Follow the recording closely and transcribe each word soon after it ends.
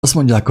Azt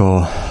mondják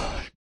a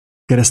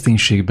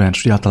kereszténységben,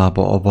 és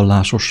általában a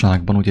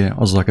vallásosságban ugye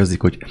azzal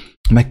kezdik, hogy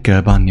meg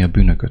kell bánni a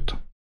bűnököt.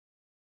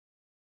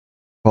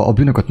 Ha a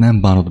bűnöket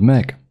nem bánod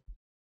meg,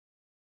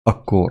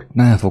 akkor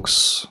nem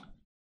fogsz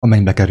a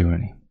mennybe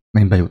kerülni,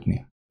 mennybe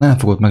jutni. Nem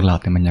fogod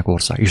meglátni a mennyek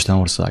ország, Isten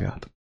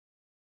országát.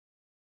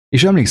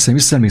 És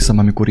visszaemlékszem,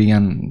 amikor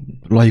ilyen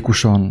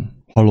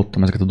laikusan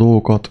hallottam ezeket a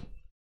dolgokat,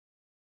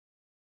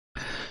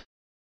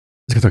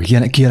 ezeket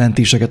a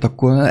kijelentéseket,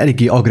 akkor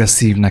eléggé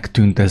agresszívnek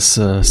tűnt ez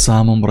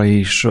számomra,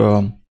 és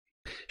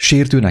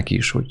sértőnek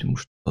is, hogy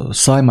most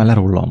szállj már le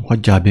rólam,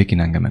 hagyjál békén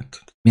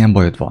engemet. Milyen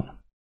bajod van?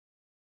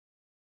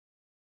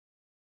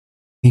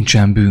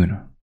 Nincsen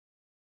bűn.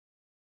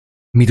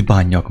 Mit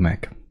bánjak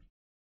meg?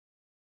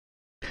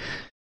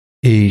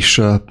 És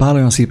Pál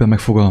olyan szépen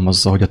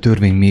megfogalmazza, hogy a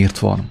törvény miért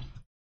van.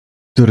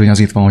 A törvény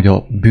azért van, hogy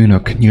a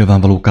bűnök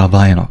nyilvánvalóká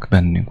váljanak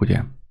bennünk,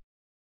 ugye?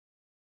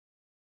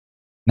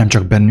 Nem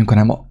csak bennünk,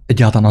 hanem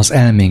egyáltalán az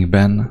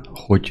elménkben,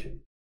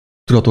 hogy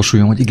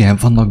tudatosuljon, hogy igen,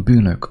 vannak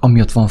bűnök,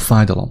 amiatt van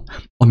fájdalom,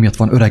 amiatt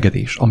van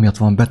öregedés, amiatt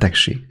van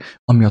betegség,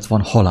 amiatt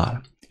van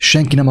halál.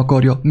 Senki nem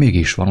akarja,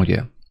 mégis van, ugye?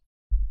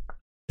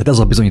 Tehát ez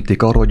a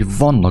bizonyíték arra, hogy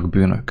vannak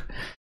bűnök.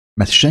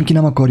 Mert senki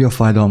nem akarja a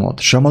fájdalmat,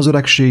 sem az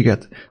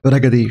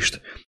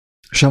öregedést,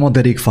 sem a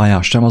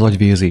derékfájást, sem az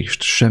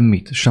agyvérzést,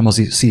 semmit, sem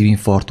az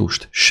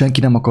szívinfarktust. Senki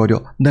nem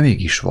akarja, de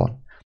mégis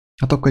van.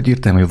 Hát akkor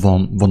egyértelmű, hogy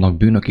vannak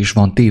bűnök és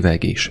van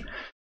tévegés.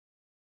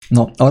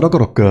 Na, arra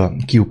akarok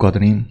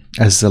kiukadni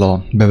ezzel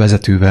a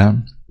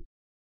bevezetővel,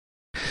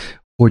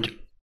 hogy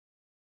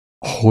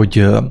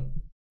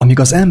amíg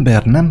az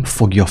ember nem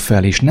fogja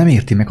fel és nem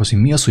érti meg, hogy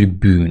mi az, hogy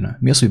bűn,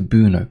 mi az, hogy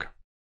bűnök,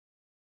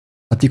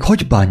 addig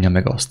hogy bánja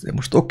meg azt?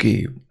 Most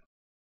oké,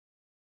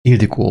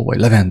 Ildikó vagy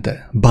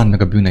Levente, bánd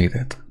meg a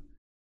bűneidet.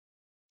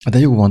 De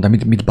jó van, de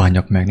mit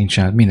bánjak meg?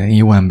 Nincsen, én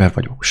jó ember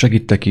vagyok,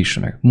 segítek is,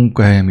 meg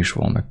munkahelyem is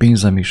van, meg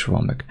pénzem is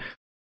van, meg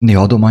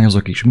néha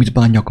adományozok is, mit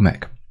bánjak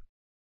meg?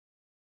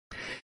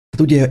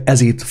 Tehát ugye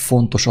ezért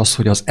fontos az,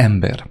 hogy az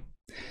ember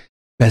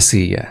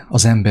beszélje,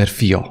 az ember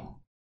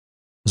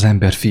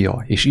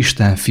fia, és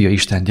Isten fia,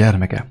 Isten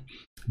gyermeke,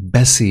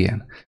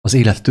 beszéljen az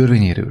élet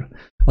törvényéről,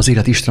 az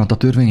élet Isten adta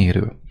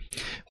törvényéről,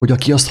 hogy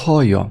aki azt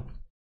hallja,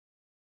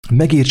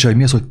 megértse, hogy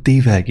mi az, hogy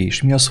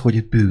tévegés, mi az,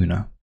 hogy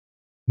bűn,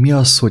 mi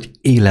az, hogy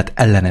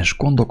életellenes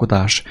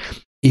gondolkodás,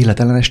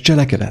 életellenes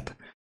cselekedet.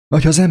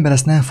 Mert ha az ember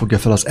ezt nem fogja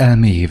fel az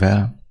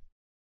elméjével,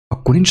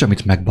 akkor nincs,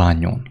 amit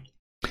megbánjon.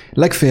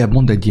 Legfeljebb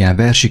mond egy ilyen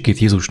versikét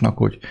Jézusnak,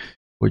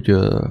 hogy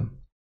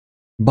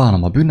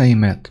bánom a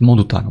bűneimet, mondd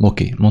utánam,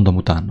 oké, mondom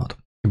utánad.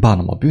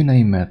 Bánom a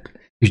bűneimet,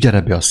 és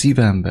gyere be a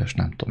szívembe, és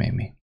nem tudom én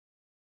mi.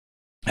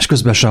 És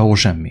közben sehol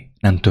semmi,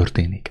 nem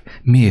történik.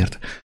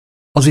 Miért?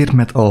 Azért,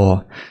 mert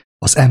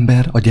az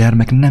ember, a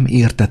gyermek nem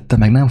értette,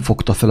 meg nem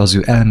fogta fel az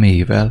ő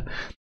elméjével,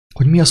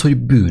 hogy mi az, hogy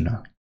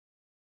bűn.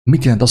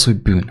 Mit jelent az,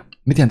 hogy bűn?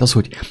 Mit jelent az,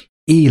 hogy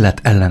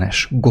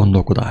életellenes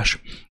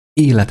gondolkodás,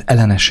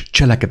 életellenes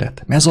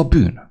cselekedet? Mert ez a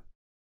bűn.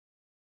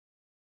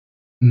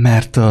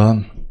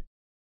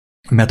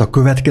 Mert a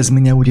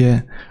következménye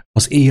ugye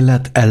az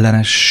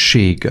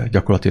életellenesség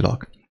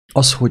gyakorlatilag.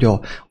 Az, hogy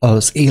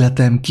az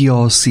életem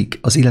kialszik,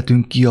 az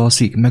életünk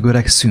kialszik,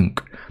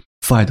 megöregszünk,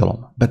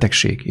 fájdalom,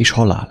 betegség és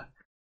halál.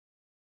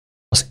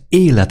 Az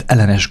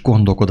életellenes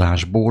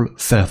gondolkodásból,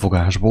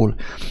 felfogásból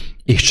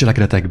és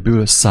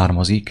cselekedetekből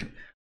származik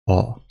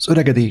az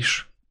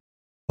öregedés,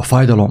 a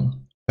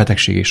fájdalom,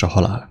 betegség és a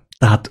halál.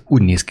 Tehát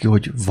úgy néz ki,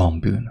 hogy van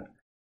bűn.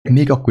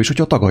 Még akkor is,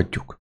 hogyha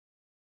tagadjuk.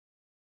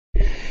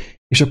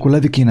 És akkor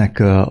Levikének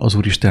az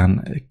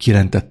Úristen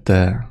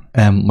kirentette,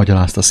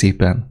 elmagyarázta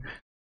szépen,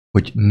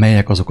 hogy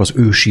melyek azok az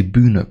ősi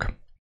bűnök,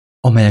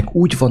 amelyek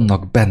úgy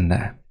vannak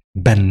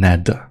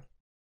benned,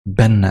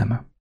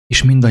 bennem,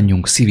 és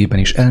mindannyiunk szívében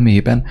és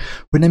elméjében,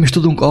 hogy nem is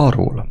tudunk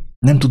arról,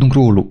 nem tudunk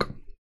róluk.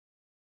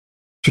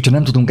 És hogyha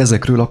nem tudunk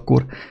ezekről,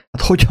 akkor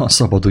hát hogyan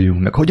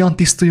szabaduljunk meg, hogyan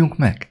tisztuljunk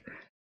meg?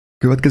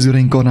 Következő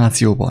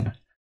reinkarnációban.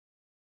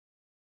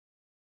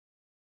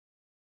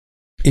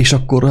 És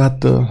akkor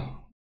hát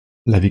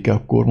Levike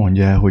akkor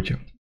mondja el, hogy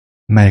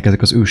melyek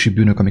ezek az ősi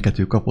bűnök, amiket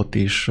ő kapott,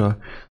 és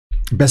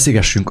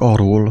beszélgessünk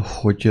arról,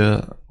 hogy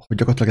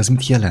gyakorlatilag ez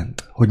mit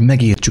jelent, hogy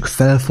megértsük,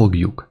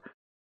 felfogjuk,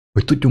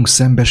 hogy tudjunk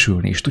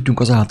szembesülni, és tudjunk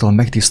azáltal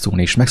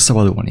megtisztulni és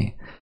megszabadulni,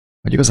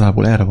 hogy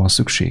igazából erre van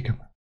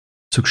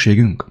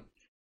szükségünk.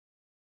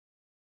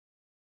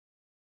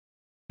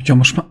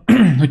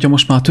 Hogyha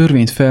most már a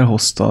törvényt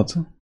felhoztad,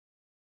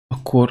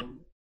 akkor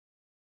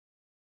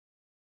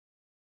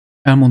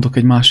elmondok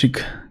egy másik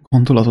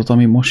gondolatot,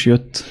 ami most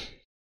jött,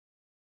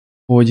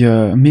 hogy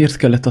miért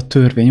kellett a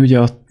törvény. Ugye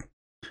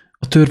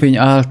a törvény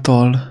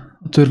által,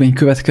 a törvény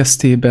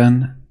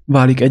következtében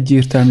válik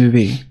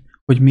egyértelművé,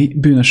 hogy mi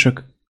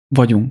bűnösök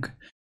vagyunk.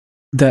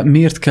 De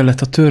miért kellett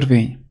a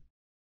törvény?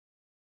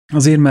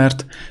 Azért,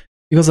 mert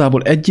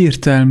igazából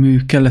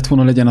egyértelmű kellett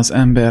volna legyen az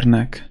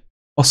embernek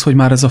az, hogy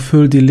már ez a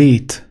földi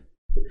lét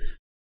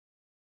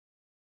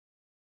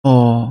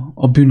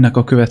a bűnnek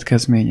a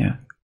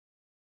következménye.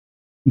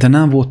 De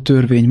nem volt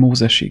törvény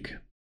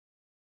Mózesig.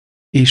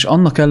 És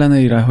annak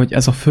ellenére, hogy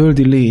ez a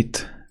földi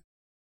lét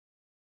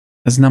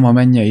Ez nem a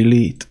mennyei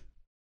lét.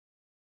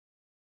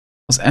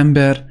 Az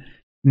ember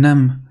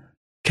nem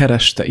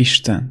kereste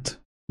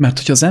Istent. Mert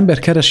hogyha az ember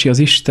keresi az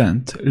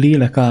Istent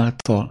lélek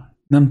által,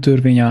 nem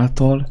törvény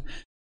által,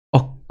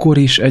 akkor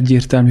is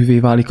egyértelművé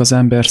válik az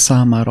ember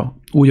számára.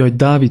 Úgy, ahogy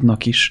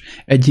Dávidnak is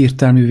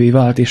egyértelművé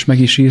vált, és meg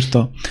is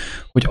írta,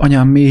 hogy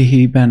anyám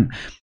méhében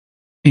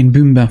én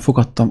bűnben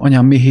fogadtam,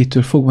 anyám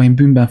méhétől fogva én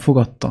bűnben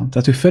fogadtam.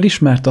 Tehát ő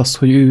felismerte azt,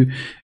 hogy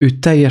ő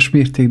teljes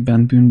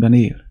mértékben bűnben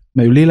él.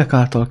 Mert ő lélek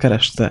által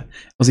kereste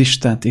az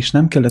Istent, és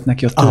nem kellett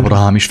neki a törvény.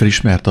 Ábrahám is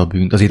felismerte a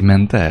bűnt, azért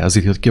ment el,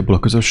 azért jött ki abból a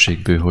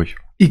közösségből, hogy...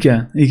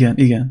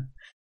 Igen.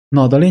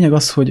 Na, de a lényeg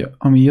az, hogy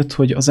ami jött,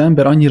 hogy az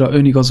ember annyira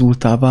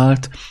önigazultá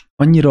vált,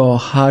 annyira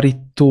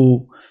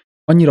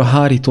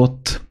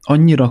hárított,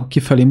 annyira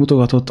kifelé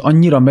mutogatott,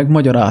 annyira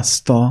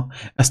megmagyarázta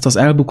ezt az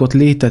elbukott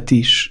létet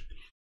is,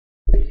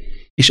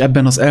 és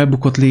ebben az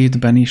elbukott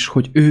létben is,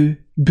 hogy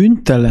ő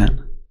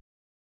bűntelen.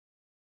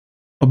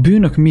 A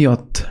bűnök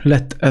miatt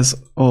lett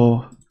ez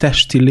a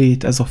testi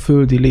lét, ez a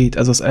földi lét,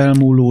 ez az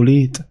elmúló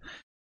lét,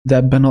 de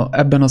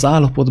ebben az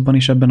állapotban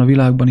is, ebben a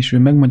világban is ő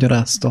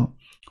megmagyarázta,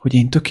 hogy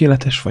én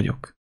tökéletes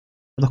vagyok.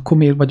 Hát akkor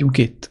miért vagyunk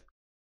itt?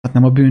 Hát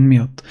nem a bűn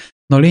miatt.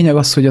 Na a lényeg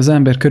az, hogy az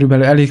ember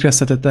körülbelül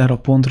elégreszthetett erre a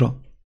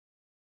pontra,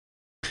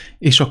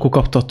 és akkor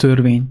kapta a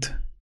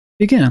törvényt.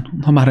 Igen,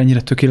 ha már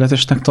ennyire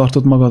tökéletesnek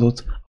tartod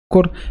magadot,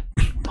 akkor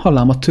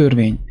hallám a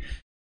törvény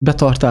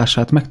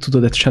betartását, meg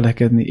tudod-e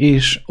cselekedni,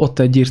 és ott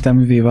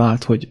egyértelművé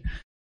vált, hogy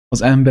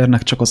az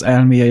embernek csak az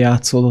elméje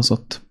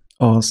játszódozott,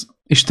 az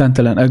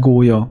istentelen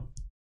egója,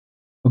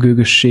 a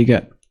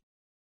gőgössége,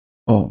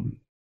 a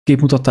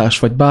képmutatás,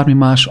 vagy bármi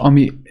más,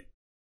 ami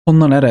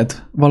onnan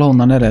ered,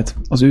 valahonnan ered,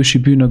 az ősi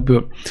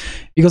bűnökből.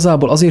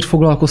 Igazából azért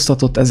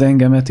foglalkoztatott ez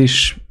engemet,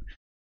 és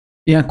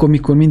ilyenkor,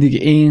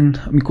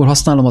 mikor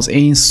használom az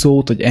én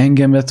szót, vagy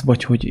engemet,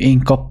 vagy hogy én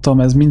kaptam,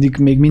 ez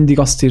még mindig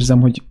azt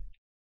érzem, hogy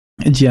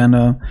egy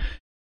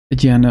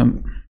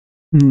ilyen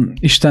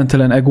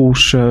istentelen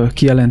egós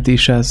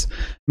kijelentés ez,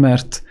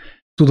 mert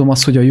tudom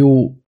azt, hogy a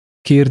jó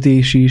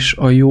kérdés is,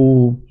 a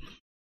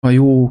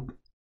jó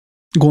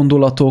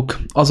gondolatok,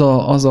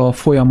 az a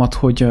folyamat,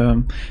 hogy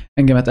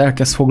engemet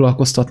elkezd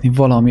foglalkoztatni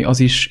valami, az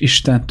is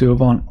Istentől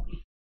van,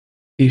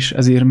 és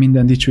ezért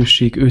minden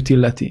dicsőség őt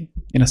illeti.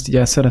 Én ezt így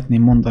el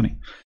szeretném mondani.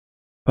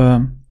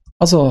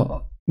 Az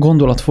a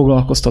gondolat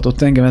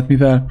foglalkoztatott engemet,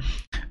 mivel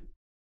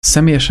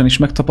személyesen is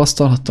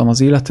megtapasztalhattam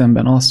az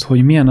életemben azt,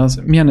 hogy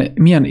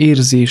milyen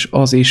érzés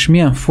az, és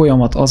milyen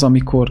folyamat az,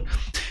 amikor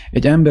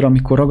egy ember,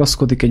 amikor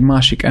ragaszkodik egy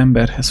másik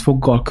emberhez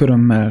foggal,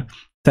 körömmel,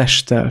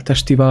 testtel,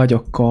 testi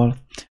vágyakkal,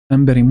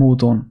 emberi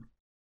módon.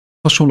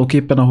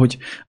 Hasonlóképpen, ahogy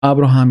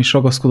Ábrahám is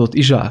ragaszkodott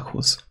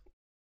Izsákhoz.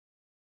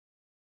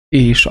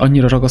 És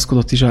annyira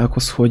ragaszkodott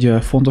Izsákhoz,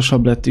 hogy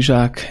fontosabb lett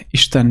Izsák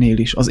Istennél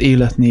is, az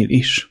életnél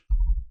is.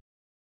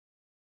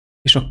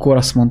 És akkor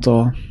azt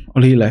mondta a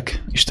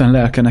lélek, Isten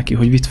lelke neki,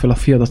 hogy vidd fel a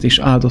fiadat, és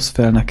áldozz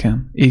fel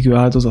nekem, égő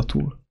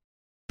áldozatul.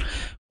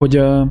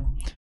 Hogy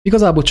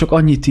igazából csak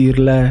annyit ír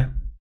le,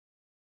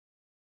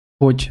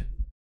 hogy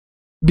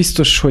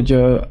biztos, hogy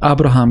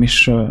Ábrahámot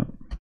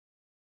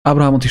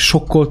is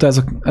sokkolta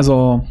ez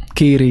a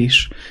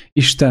kérés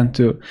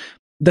Istentől.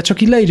 De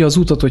csak így leírja az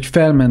útot, hogy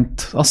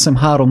felment, azt hiszem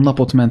 3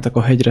 napot mentek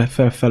a hegyre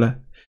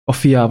felfele a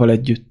fiával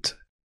együtt.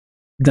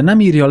 De nem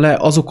írja le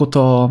azokat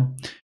a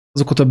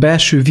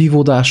belső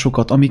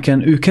vívódásokat,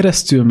 amiken ő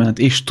keresztül ment,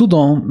 és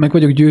tudom, meg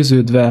vagyok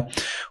győződve,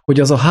 hogy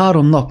az a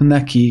 3 nap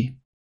neki,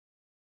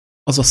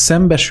 az a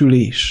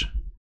szembesülés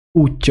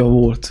útja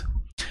volt.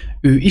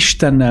 Ő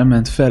Istennel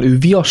ment fel, ő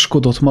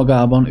viaskodott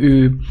magában,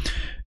 ő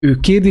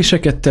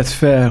kérdéseket tett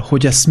fel,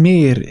 hogy ezt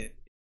miért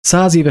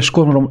 100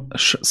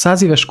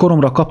 éves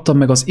koromra kaptam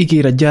meg az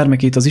ígéret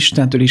gyermekét az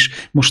Istentől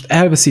is, most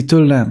elveszi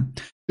tőlem.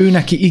 Ő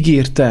neki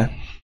ígérte,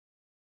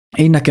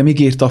 én nekem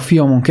ígérte a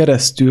fiamon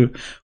keresztül,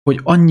 hogy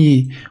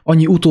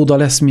annyi utóda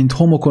lesz, mint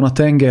homokon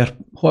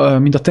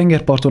mint a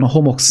tengerparton a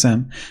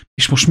homokszem,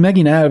 és most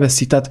megint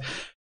elveszi,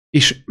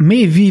 és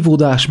mély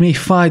vívódás, mély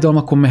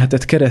fájdalmakon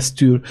mehetett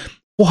keresztül,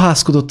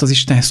 pohászkodott az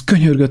Istenhez,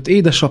 könyörgött,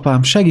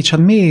 édesapám, segíts, hát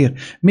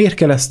miért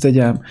kell ezt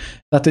tegyem?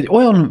 Tehát egy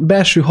olyan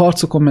belső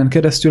harcokon ment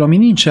keresztül, ami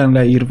nincsen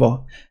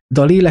leírva,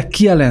 de a lélek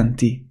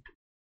kijelenti.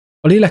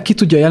 A lélek ki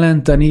tudja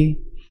jelenteni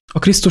a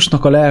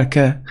Krisztusnak a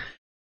lelke,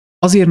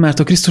 azért, mert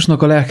a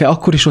Krisztusnak a lelke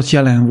akkor is ott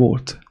jelen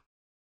volt.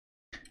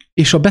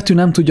 És a betű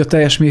nem tudja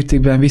teljes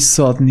mértékben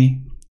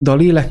visszaadni, de a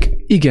lélek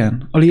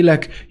igen, a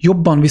lélek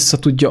jobban vissza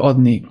tudja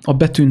adni a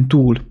betűn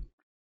túl.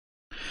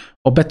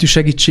 A betű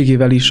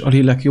segítségével is a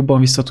lélek jobban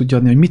vissza tudja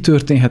adni, hogy mi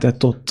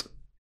történhetett ott.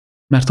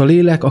 Mert a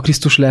lélek, a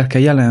Krisztus lelke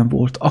jelen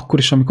volt, akkor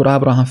is, amikor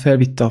Ábrahám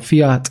felvitte a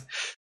fiát,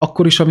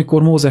 akkor is,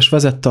 amikor Mózes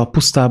vezette a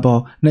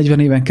pusztába 40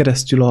 éven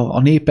keresztül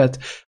a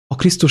népet, a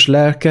Krisztus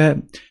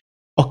lelke,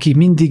 aki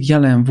mindig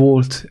jelen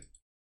volt,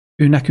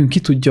 ő nekünk ki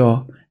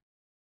tudja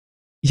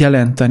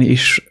jelenteni,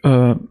 és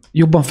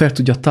jobban fel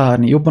tudja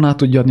tárni, jobban át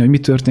tudja adni, hogy mi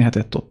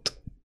történhetett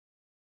ott.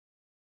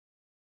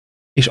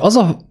 És az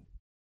a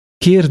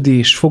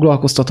kérdés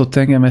foglalkoztatott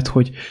engemet,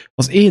 hogy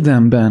az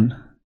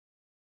Édenben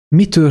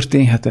mi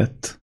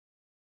történhetett,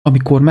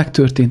 amikor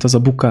megtörtént az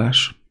a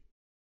bukás,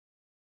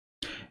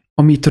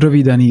 amit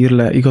röviden ír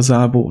le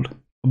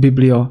igazából a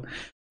Biblia,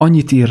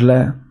 annyit ír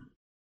le,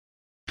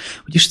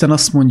 hogy Isten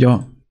azt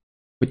mondja,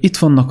 hogy itt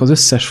vannak az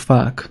összes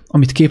fák,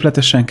 amit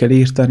képletesen kell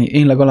érteni.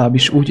 Én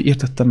legalábbis úgy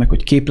értettem meg,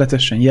 hogy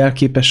képletesen,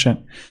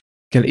 jelképesen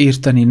kell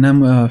érteni,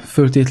 nem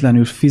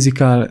föltétlenül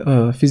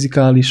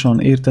fizikálisan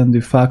értendő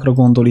fákra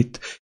gondol itt,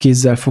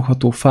 kézzel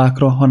fogható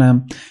fákra,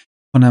 hanem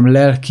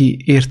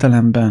lelki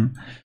értelemben.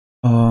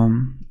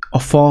 A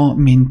fa,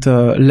 mint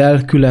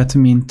lelkület,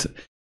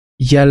 mint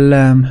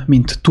jellem,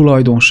 mint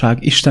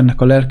tulajdonság,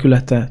 Istennek a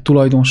lelkülete,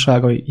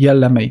 tulajdonságai,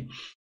 jellemei,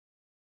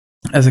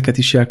 ezeket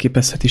is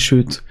jelképezheti,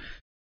 sőt,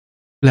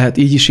 lehet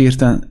így is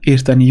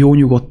érteni jó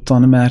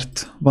nyugodtan,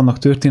 mert vannak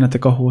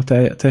történetek, ahol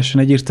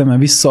teljesen egyértelműen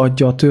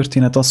visszaadja a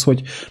történet az,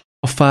 hogy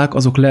a fák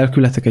azok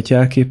lelkületeket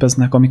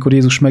jelképeznek, amikor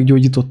Jézus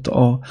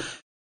meggyógyította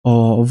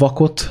a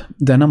vakot,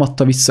 de nem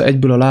adta vissza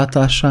egyből a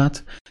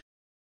látását,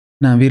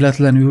 nem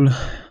véletlenül,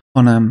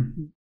 hanem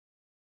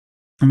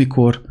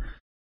amikor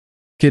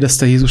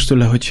kérdezte Jézus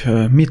tőle, hogy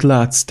mit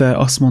látsz te,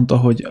 azt mondta,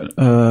 hogy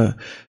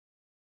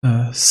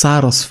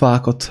száraz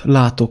fákat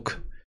látok,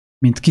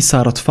 mint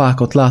kiszáradt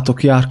fákat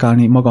látok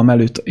járkálni magam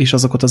előtt, és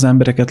azokat az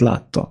embereket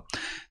látta.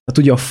 Tehát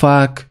ugye a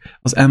fák,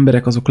 az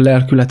emberek, azok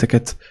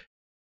lelkületeket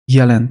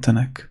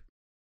jelentenek.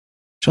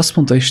 És azt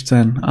mondta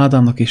Isten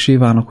Ádámnak és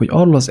Évának, hogy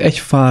arról az egy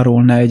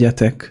fáról ne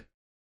egyetek,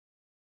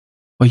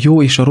 a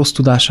jó és a rossz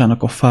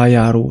tudásának a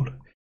fájáról.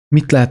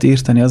 Mit lehet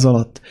érteni ez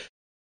alatt?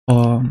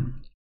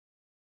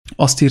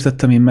 Azt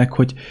értettem én meg,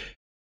 hogy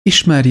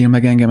ismerjél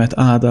meg engemet,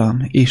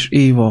 Ádám és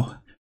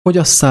Éva,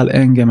 fogyasszál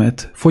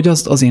engemet,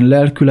 fogyaszd az én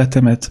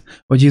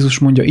lelkületemet, vagy Jézus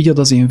mondja, igyad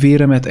az én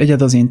véremet,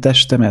 egyed az én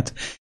testemet,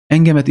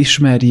 engemet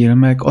ismerjél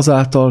meg,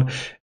 azáltal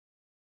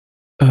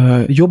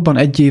jobban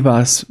egyé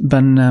válsz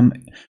bennem,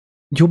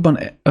 jobban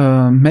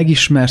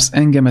megismersz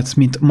engemet,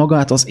 mint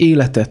magát az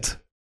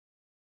életet,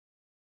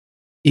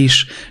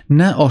 és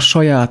ne a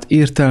saját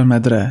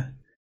értelmedre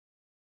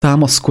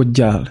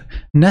támaszkodjál,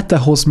 ne te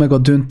hozd meg a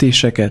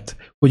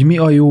döntéseket, hogy mi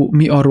a jó,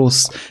 mi a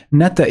rossz,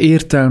 ne te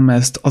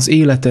értelmezd az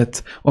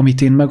életet,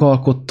 amit én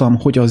megalkottam,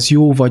 hogy az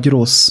jó vagy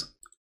rossz.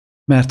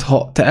 Mert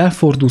ha te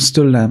elfordulsz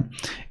tőlem,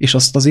 és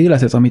azt az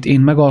életet, amit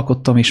én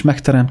megalkottam, és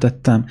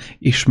megteremtettem,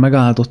 és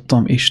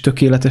megáldottam, és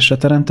tökéletesre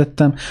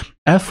teremtettem,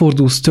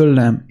 elfordulsz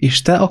tőlem,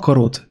 és te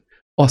akarod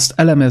azt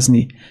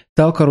elemezni,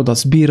 te akarod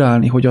azt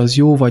bírálni, hogy az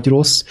jó vagy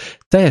rossz,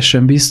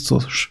 teljesen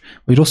biztos,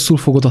 hogy rosszul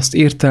fogod azt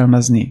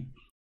értelmezni.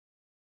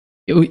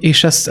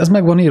 És ez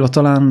meg van írva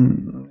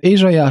talán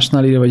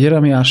Ézsaiásnál írva, vagy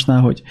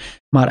Jeremiásnál, hogy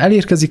már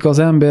elérkezik az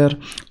ember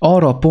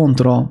arra a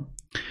pontra,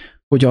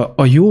 hogy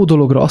a jó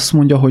dologra azt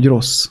mondja, hogy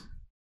rossz.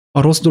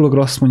 A rossz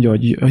dologra azt mondja,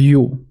 hogy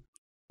jó.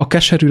 A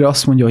keserűre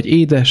azt mondja, hogy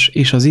édes,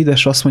 és az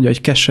édesre azt mondja,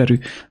 hogy keserű,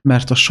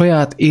 mert a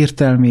saját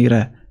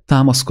értelmére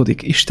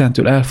támaszkodik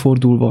Istentől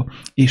elfordulva,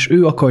 és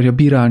ő akarja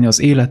bírálni az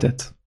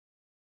életet.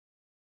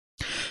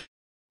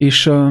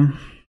 És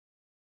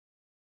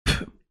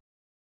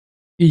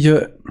így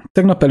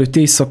tegnap előtt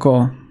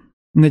éjszaka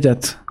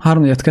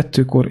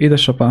 3:42-kor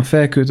édesapám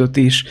felköltött,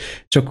 és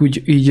csak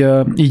úgy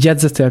így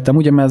jegyzeteltem,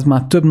 ugye, mert ez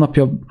már több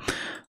napja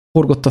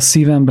forgott a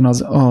szívemben,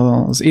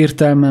 az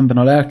értelmemben,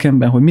 a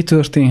lelkemben, hogy mi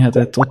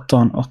történhetett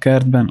ottan a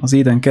kertben, az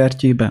Éden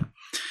kertjében.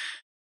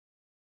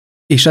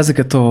 És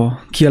ezeket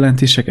a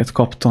kijelentéseket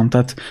kaptam.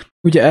 Tehát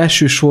ugye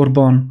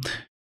elsősorban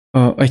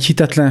egy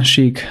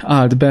hitetlenség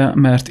állt be,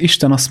 mert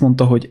Isten azt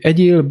mondta, hogy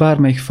egyél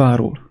bármelyik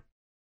fáról,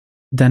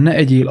 de ne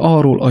egyél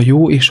arról a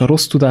jó és a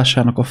rossz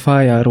tudásának a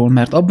fájáról,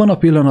 mert abban a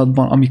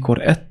pillanatban,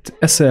 amikor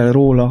eszel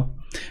róla,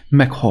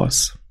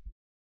 meghalsz.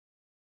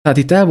 Tehát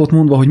itt el volt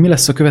mondva, hogy mi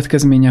lesz a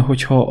következménye,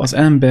 hogyha az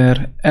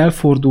ember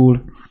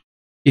elfordul,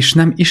 és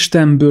nem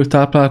Istenből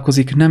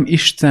táplálkozik, nem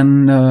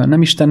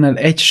Istennel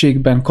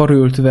egységben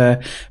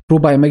karöltve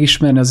próbálja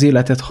megismerni az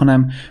életet,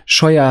 hanem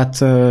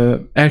saját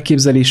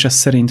elképzelése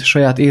szerint,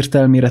 saját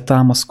értelmére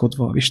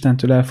támaszkodva,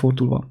 Istentől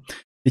elfordulva.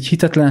 Egy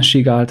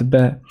hitetlenség állt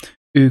be,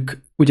 ők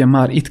ugye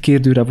már itt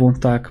kérdőre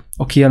vonták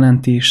a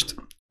kijelentést,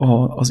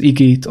 az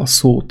igét, a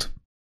szót.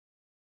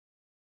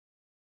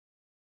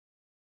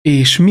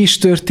 És mi is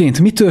történt?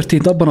 Mi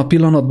történt abban a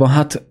pillanatban?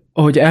 Hát,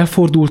 ahogy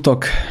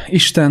elfordultak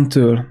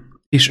Istentől,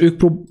 és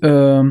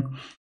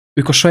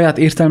ők a saját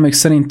értelmek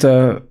szerint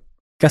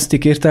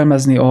kezdték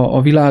értelmezni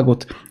a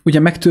világot. Ugye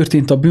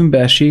megtörtént a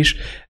bűnbeesés,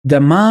 de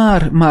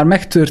már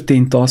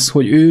megtörtént az,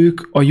 hogy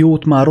ők a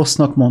jót már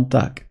rossznak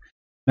mondták.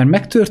 Mert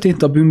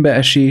megtörtént a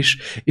bűnbeesés,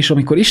 és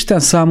amikor Isten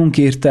számunk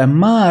érte,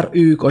 már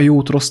ők a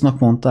jót rossznak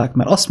mondták,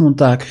 mert azt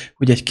mondták,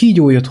 hogy egy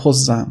kígyó jött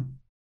hozzám,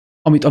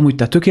 amit amúgy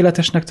te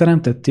tökéletesnek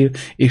teremtettél,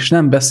 és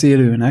nem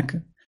beszélőnek,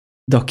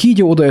 de a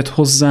kígyó odajött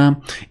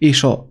hozzám,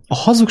 és a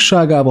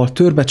hazugságával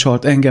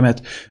törbecsalt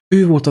engemet,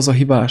 ő volt az a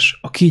hibás,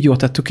 a kígyó a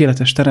te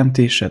tökéletes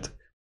teremtésed,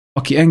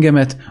 aki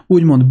engemet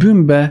úgymond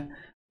bűnbe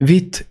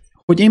vitt,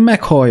 hogy én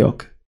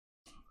meghalljak.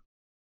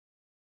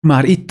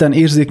 Már itten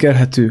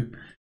érzékelhető,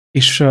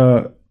 és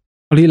a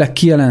lélek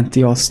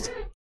kijelenti azt,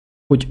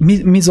 hogy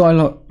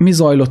mi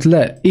zajlott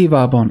le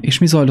Évában, és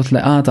mi zajlott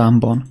le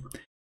Ádámban.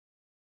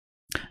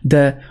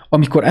 De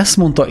amikor ezt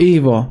mondta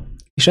Éva,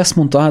 és ezt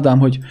mondta Ádám,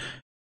 hogy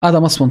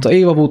Ádám azt mondta,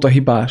 Éva volt a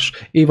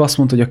hibás, Éva azt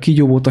mondta, hogy a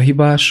kígyó volt a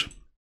hibás,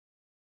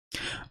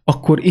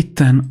 akkor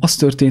itten az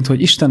történt,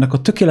 hogy Istennek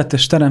a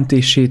tökéletes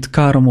teremtését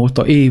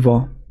káromolta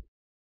Éva.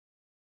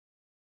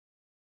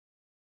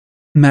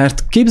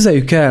 Mert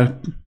képzeljük el,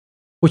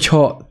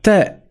 hogyha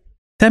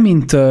te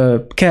mint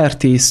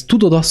kertész,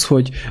 tudod azt,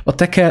 hogy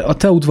a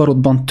te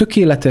udvarodban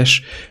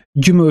tökéletes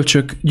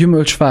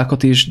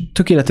gyümölcsfákat és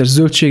tökéletes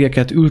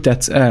zöldségeket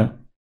ültetsz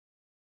el.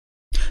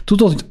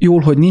 Tudod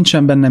jól, hogy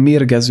nincsen benne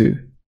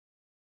mérgező.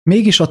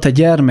 Mégis a te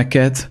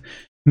gyermeked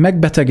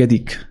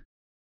megbetegedik,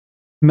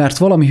 mert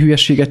valami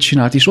hülyeséget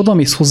csinált, és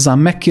odamész hozzám,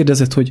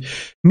 megkérdezed, hogy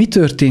mi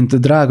történt,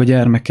 drága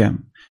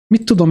gyermekem?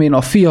 Mit tudom én,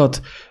 a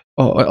fiad,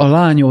 a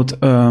lányod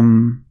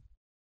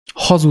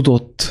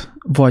hazudott,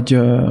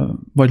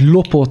 vagy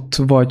lopott,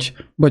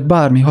 vagy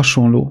bármi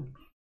hasonló,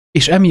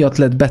 és emiatt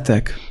lett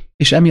beteg,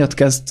 és emiatt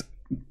kezd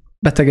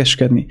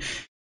betegeskedni.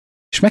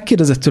 És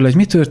megkérdezed tőle, hogy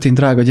mi történt,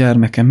 drága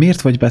gyermekem,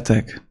 miért vagy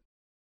beteg?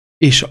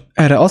 És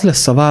erre az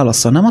lesz a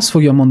válasza. Nem azt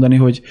fogja mondani,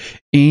 hogy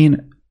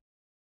én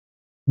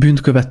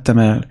bűnt követtem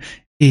el,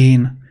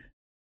 én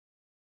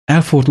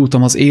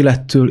elfordultam az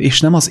élettől, és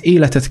nem az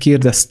életet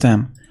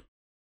kérdeztem,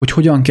 hogy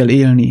hogyan kell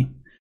élni,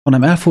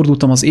 hanem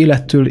elfordultam az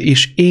élettől,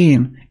 és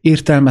én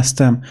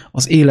értelmeztem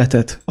az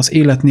életet, az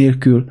élet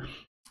nélkül,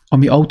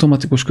 ami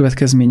automatikus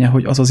következménye,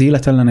 hogy az az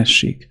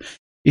életellenesség.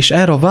 És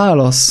erre a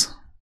válasz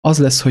az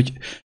lesz, hogy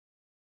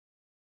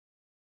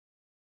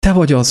te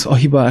vagy az a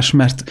hibás,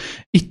 mert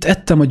itt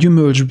ettem a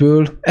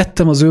gyümölcsből,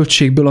 ettem a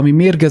zöldségből, ami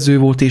mérgező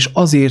volt, és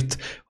azért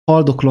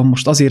haldoklom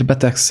most, azért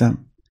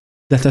betegszem.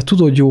 De te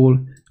tudod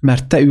jól,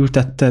 mert te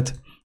ültetted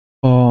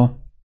a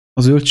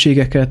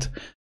zöldségeket,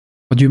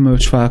 a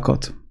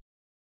gyümölcsfákat.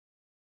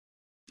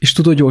 És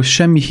tudod jól, hogy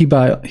semmi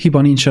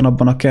hiba nincsen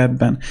abban a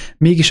kertben.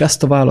 Mégis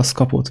ezt a választ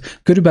kapod.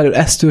 Körülbelül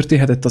ez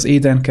történhetett az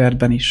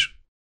Édenkertben is.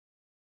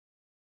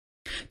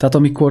 Tehát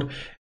amikor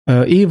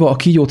Éva a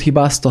kígyót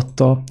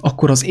hibáztatta,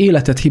 akkor az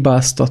életet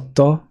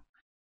hibáztatta,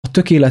 a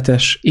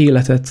tökéletes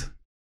életet,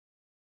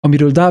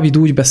 amiről Dávid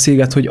úgy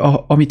beszélget, hogy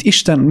amit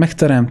Isten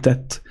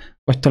megteremtett,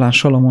 vagy talán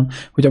Salamon,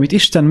 hogy amit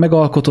Isten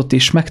megalkotott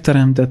és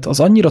megteremtett, az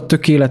annyira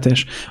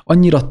tökéletes,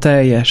 annyira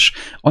teljes,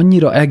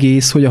 annyira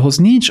egész, hogy ahhoz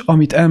nincs,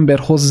 amit ember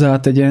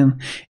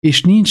hozzátegyen,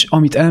 és nincs,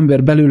 amit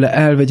ember belőle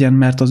elvegyen,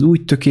 mert az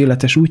úgy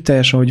tökéletes, úgy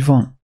teljes, ahogy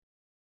van.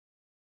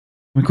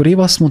 Amikor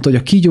Éva azt mondta, hogy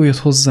a kígyó jött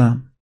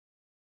hozzám,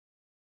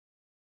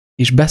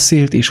 és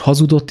beszélt, és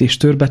hazudott, és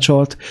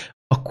törbecsalt,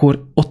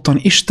 akkor ottan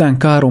Isten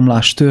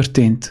káromlás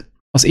történt.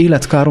 Az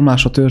élet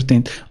káromlása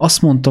történt.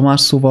 Azt mondta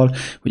más szóval,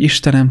 hogy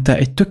Istenem, te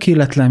egy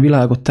tökéletlen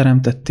világot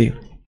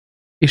teremtettél.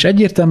 És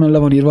egyértelműen le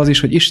van írva az is,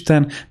 hogy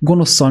Isten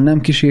gonoszszal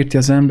nem kísérti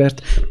az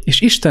embert,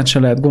 és Isten se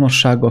lehet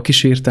gonoszsággal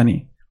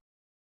kísérteni.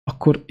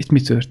 Akkor itt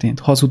mi történt?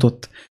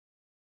 Hazudott.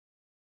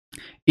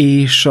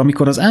 És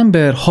amikor az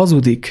ember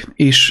hazudik,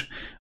 és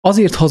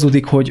azért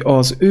hazudik, hogy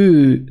az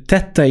ő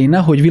tettei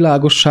nehogy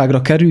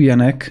világosságra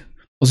kerüljenek,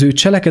 az ő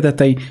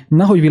cselekedetei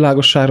nehogy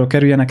világosságra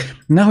kerüljenek,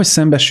 nehogy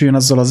szembesüljön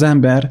azzal az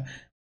ember,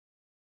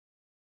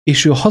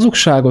 és ő a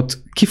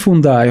hazugságot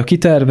kifundálja,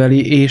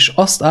 kiterveli, és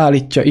azt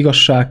állítja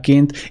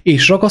igazságként,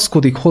 és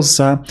ragaszkodik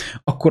hozzá,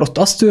 akkor ott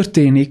az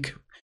történik,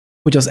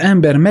 hogy az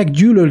ember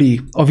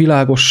meggyűlöli a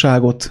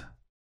világosságot,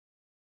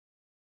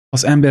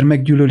 az ember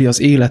meggyűlöli az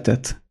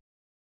életet,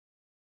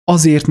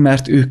 azért,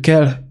 mert ő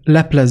kell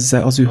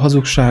leplezze az ő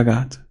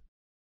hazugságát.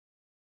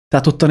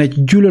 Tehát ottan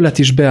egy gyűlölet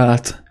is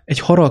beállt, egy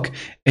harag,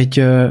 egy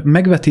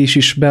megvetés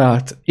is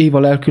beállt Éva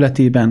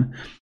lelkületében,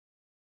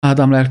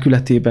 Ádám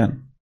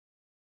lelkületében.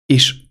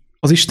 És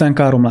az Isten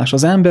káromlás.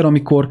 Az ember,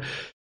 amikor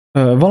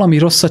valami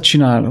rosszat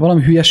csinál,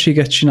 valami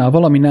hülyeséget csinál,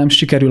 valami nem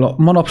sikerül, a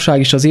manapság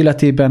is az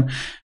életében,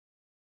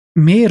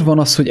 miért van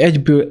az, hogy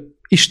egyből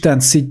Isten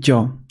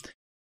szidja?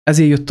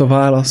 Ezért jött a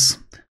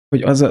válasz,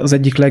 hogy az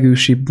egyik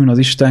legősibb bűn az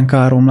Isten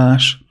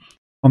káromlás,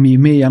 ami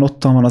mélyen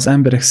ottan van az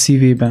emberek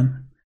szívében.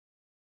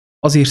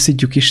 Azért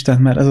szidjuk Istent,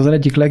 mert ez az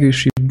egyik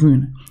legősibb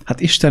bűn. Hát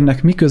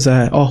Istennek mi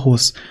köze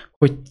ahhoz,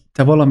 hogy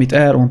te valamit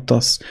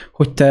elrontasz,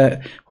 hogy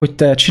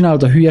te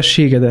csinálod a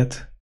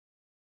hülyeségedet?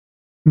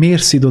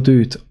 Miért szidod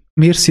őt?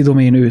 Miért szidom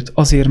én őt?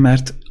 Azért,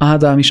 mert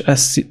Ádám is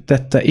ezt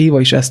tette, Éva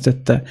is ezt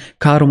tette,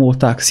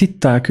 káromolták,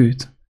 szidták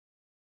őt.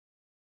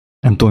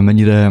 Nem tudom,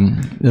 mennyire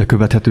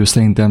követhető,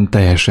 szerintem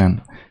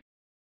teljesen.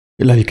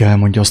 Levike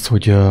elmondja azt,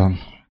 hogy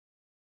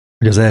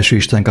az első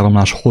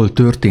istenkáromlás hol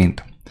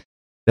történt.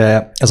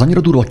 De ez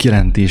annyira durva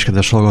kijelentés,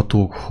 kedves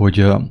hallgatók, hogy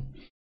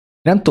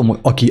nem tudom,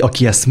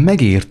 aki ezt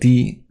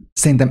megérti,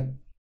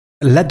 szerintem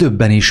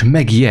ledöbben és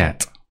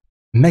megijed.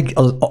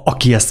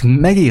 Aki ezt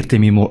megérti,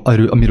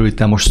 amiről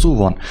itt most szó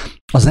van,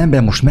 az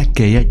ember most meg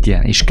kell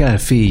jegyen, és kell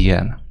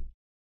féljen.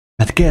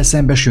 Mert kell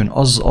szembesüljön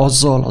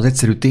azzal az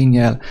egyszerű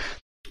ténnyel,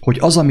 hogy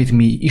az, amit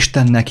mi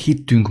Istennek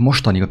hittünk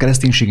mostanig a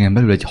kereszténységen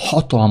belül, egy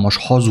hatalmas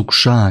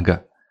hazugság.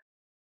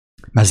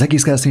 Mert az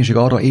egész kereszténység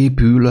arra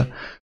épül,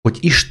 hogy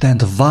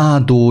Istent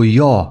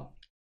vádolja.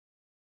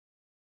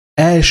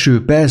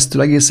 Első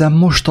perctől egészen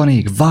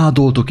mostanig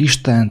vádoltuk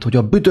Istent, hogy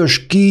a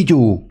büdös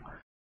kígyó,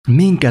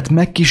 minket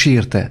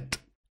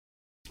megkísértett.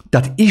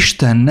 Tehát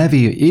Isten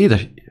nevé,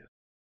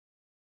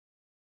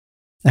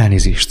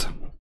 elnézést.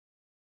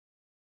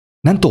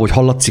 Nem tudom, hogy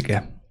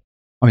hallatszik-e,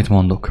 amit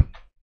mondok.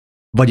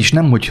 Vagyis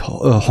nem, hogy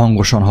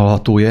hangosan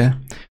hallható-e,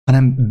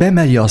 hanem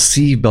bemegy a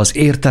szívbe, az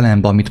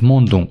értelembe, amit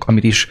mondunk,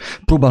 amit is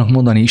próbálunk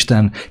mondani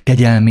Isten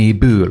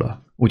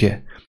kegyelméből,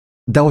 ugye?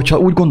 De hogyha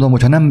úgy gondolom,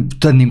 hogyha nem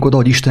tennénk oda,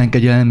 hogy Isten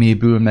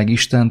kegyelméből, meg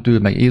Istentől,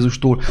 meg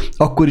Jézustól,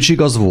 akkor is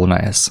igaz volna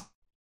ez.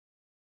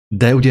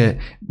 De ugye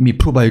mi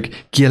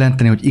próbáljuk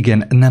kijelenteni, hogy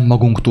igen, nem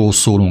magunktól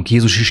szólunk.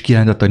 Jézus is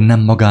kijelentette, hogy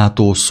nem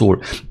magától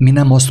szól. Mi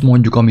nem azt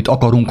mondjuk, amit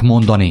akarunk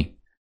mondani,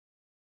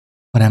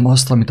 hanem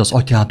azt, amit az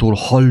Atyától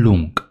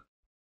hallunk.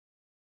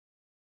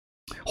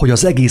 Hogy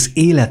az egész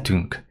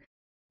életünk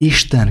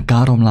Isten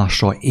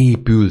káromlásra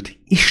épült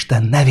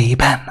Isten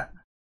nevében.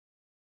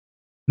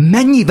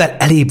 Mennyivel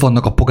elébb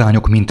vannak a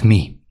pogányok, mint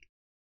mi,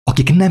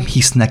 akik nem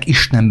hisznek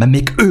Istenben,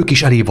 még ők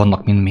is elébb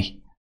vannak, mint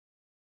mi.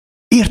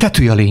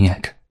 Érthető a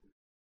lényeg?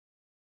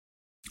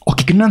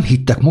 Akik nem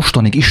hittek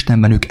mostanig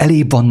Istenben, ők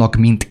elébb vannak,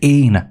 mint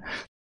én.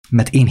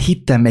 Mert én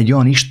hittem egy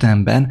olyan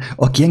Istenben,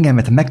 aki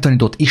engemet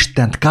megtanított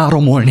Istent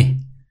káromolni.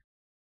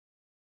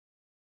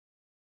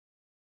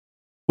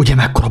 Ugye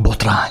mekkora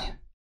botrány?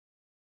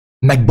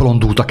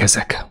 Megbolondultak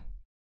ezek.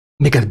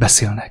 Miket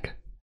beszélnek?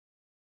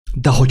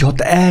 De hogyha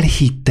te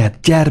elhitted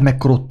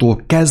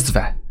gyermekkorodtól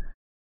kezdve,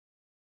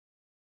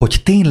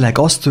 hogy tényleg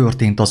az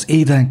történt az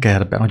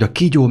édenkertben, hogy a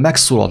kígyó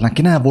megszólalt,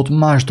 neki nem volt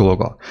más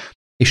dolga,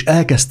 és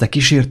elkezdte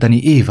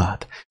kísérteni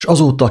Évát, és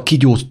azóta a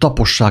kígyót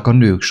tapossák a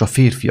nők, és a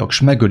férfiak,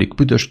 és megölik,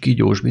 büdös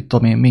kígyós, mit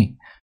tudom én mi.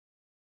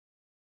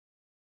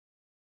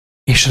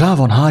 És rá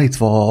van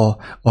hárítva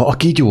a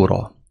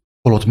kígyóra,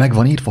 holott meg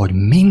van írva, hogy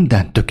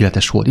minden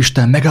tökéletes volt.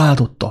 Isten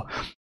megáldotta.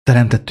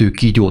 Teremtettő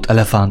kígyót,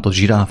 elefántot,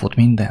 zsiráfot,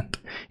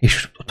 mindent.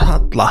 És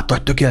hát látta,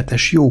 hogy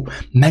tökéletes, jó,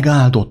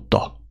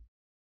 megáldotta.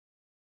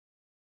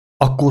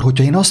 Akkor,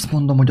 hogyha én azt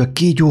mondom, hogy a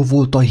kígyó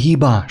volt a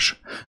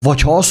hibás,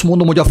 vagy ha azt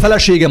mondom, hogy a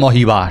feleségem a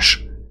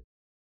hibás,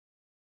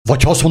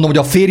 vagy ha azt mondom, hogy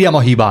a férjem a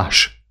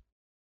hibás,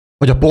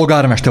 vagy a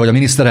polgármester, vagy a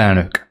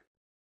miniszterelnök,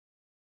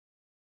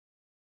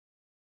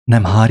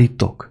 nem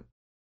hárítok,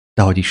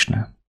 dehogy is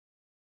nem.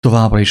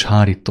 Továbbra is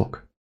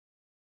hárítok.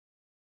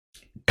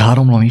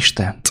 Káromlom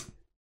Istent.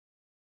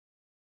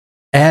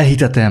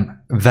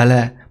 Elhitetem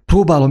vele,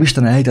 próbálom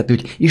Isten elhitetni,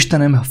 hogy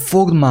Istenem,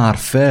 fogd már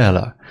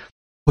fel,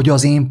 hogy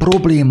az én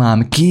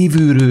problémám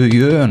kívülről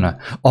jön,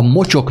 a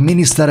mocsok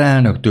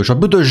miniszterelnöktől, és a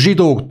büdös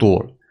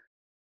zsidóktól,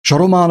 és a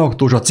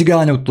románoktól, és a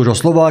cigányoktól, és a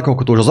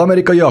szlovákoktól, és az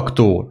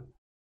amerikaiaktól.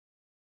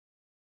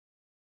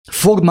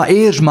 Fogd már,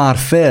 értsd már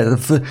fel,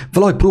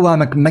 valahogy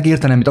próbálj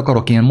megérteni, amit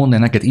akarok én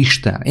mondani neked,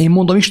 Isten. Én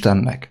mondom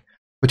Istennek,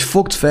 hogy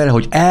fogd fel,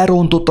 hogy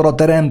elrontottad a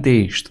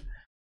teremtést.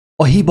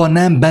 A hiba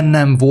nem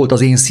bennem volt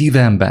az én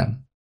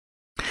szívemben.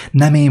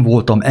 Nem én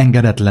voltam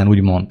engedetlen,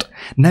 úgymond.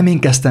 Nem én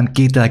kezdtem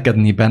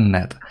kételkedni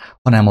benned,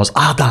 hanem az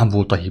Ádám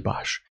volt a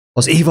hibás.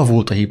 Az Éva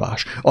volt a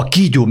hibás. A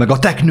kígyó meg a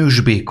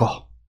teknős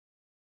béka.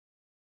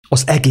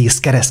 Az egész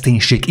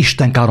kereszténység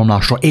Isten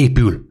káromlásra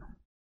épül.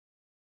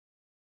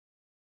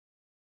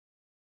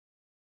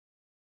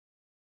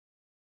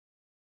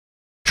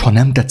 És ha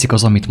nem tetszik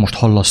az, amit most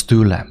hallasz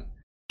tőlem,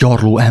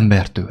 gyarló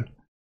embertől,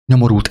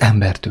 nyomorult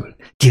embertől,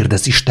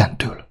 kérdezz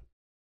Istentől.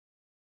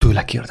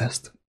 Tőle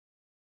kérdezd.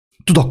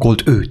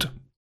 Tudakold őt.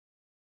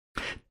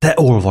 Te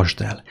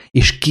olvasd el,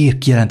 és kér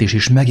kijelentés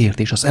és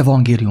megértés az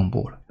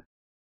evangéliumból.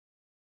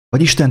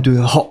 Vagy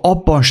Istentől, ha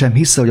abban sem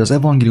hiszel, hogy az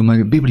evangélium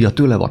meg a Biblia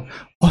tőle van,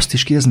 azt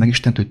is kérdezd meg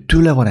Istentől, hogy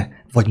tőle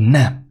van-e, vagy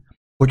nem.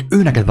 Hogy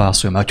ő neked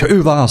válaszolja, mert ha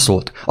ő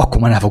válaszolt,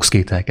 akkor már nem fogsz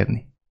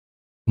kételkedni.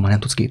 Már nem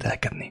tudsz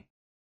kételkedni.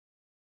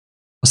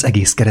 Az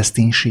egész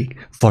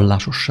kereszténység,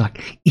 vallásosság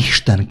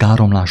Isten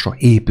káromlásra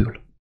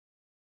épül.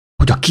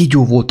 Hogy a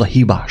kígyó volt a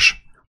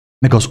hibás,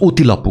 meg az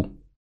útilapu,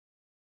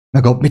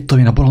 meg a, mit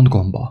tudom én, a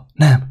bolondgomba.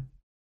 Nem.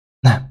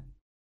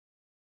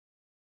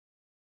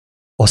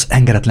 Az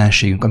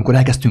engedetlenségünk, amikor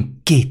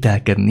elkezdtünk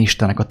kételkedni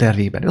Istennek a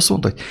tervében. Azt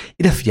mondta, hogy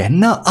ide figyelj,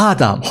 na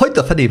Ádám, hagyd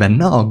a fedében,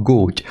 ne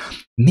aggódj.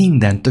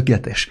 Minden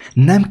tökéletes.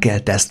 Nem kell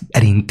te ezt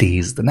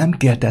elintézd, nem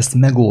kell te ezt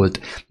megold.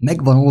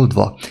 Meg van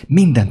oldva.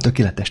 Minden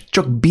tökéletes.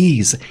 Csak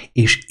bíz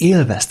és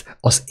élvezd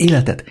az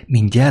életet,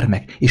 mint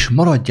gyermek, és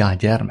maradjál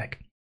gyermek.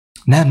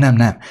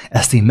 Nem.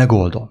 Ezt én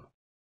megoldom.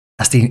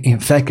 Ezt én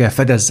fel kell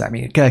fedezzem,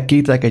 én kell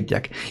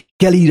kételkedjek,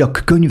 kell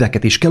írjak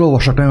könyveket, és kell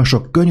olvassak nagyon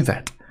sok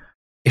könyvet,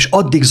 és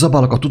addig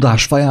zabálok a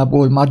tudás fajából,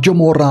 hogy már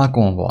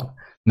gyomorrákon van,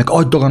 meg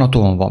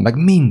agydaganaton van, meg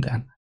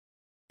minden.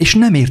 És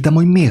nem értem,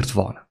 hogy miért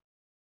van.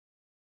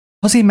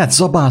 Azért, mert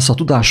zabálsz a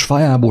tudás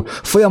fajából,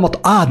 folyamat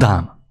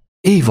Ádám,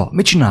 Éva,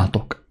 mit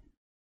csináltok?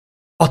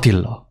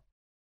 Attila.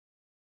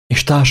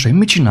 És társaim,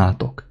 mit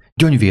csináltok?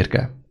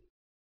 Gyöngyvérke.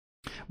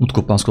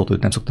 Múltkor panszkodott, hogy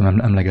nem szoktam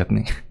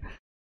emlegetni.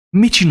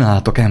 Mit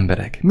csináltok,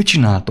 emberek? Mit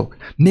csináltok?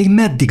 Még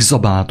meddig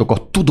zabáltok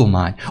a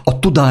tudomány, a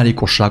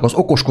tudálékosság, az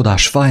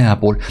okoskodás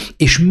fájából,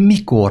 és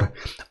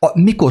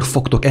mikor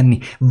fogtok enni?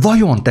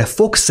 Vajon te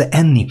fogsz-e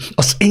enni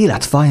az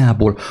élet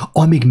fájából,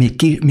 amíg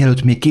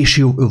mielőtt még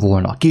késő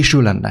volna,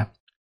 késő lenne?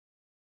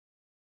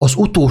 az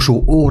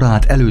utolsó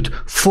órát előtt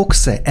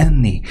fogsz-e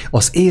enni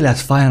az élet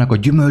fájának a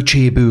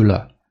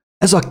gyümölcséből?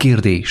 Ez a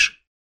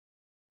kérdés.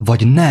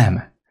 Vagy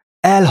nem?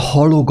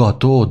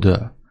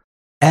 Elhalogatod,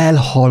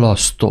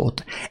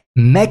 elhalasztod,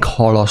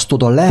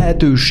 meghalasztod a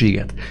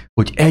lehetőséget,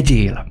 hogy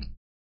egyél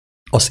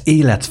az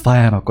élet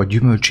fájának a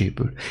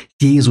gyümölcséből,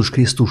 Jézus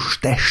Krisztus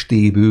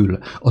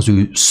testéből, az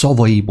ő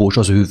szavaiból,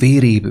 az ő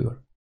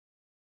véréből.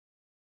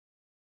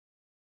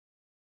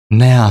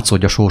 Ne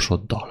játszodj a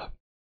sorsoddal.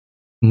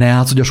 Ne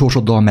játszodj a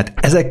sorsoddal,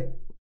 mert ezek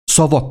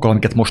szavakkal,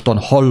 amiket mostan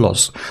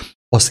hallasz,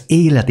 az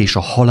élet és a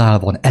halál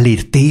van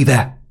eléd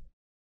téve.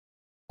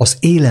 Az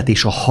élet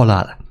és a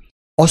halál.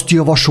 Azt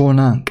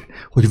javasolnánk,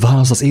 hogy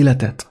válasz az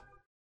életet.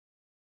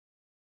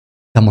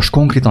 De most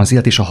konkrétan az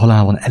élet és a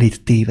halál van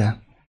eléd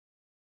téve.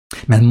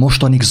 Mert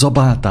mostanig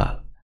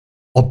zabáltál.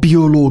 A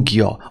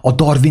biológia, a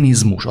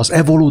darwinizmus, az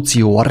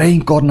evolúció, a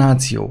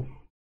reinkarnáció,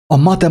 a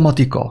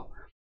matematika,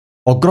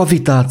 a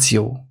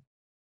gravitáció,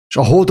 és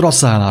a holdra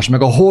szállás,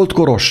 meg a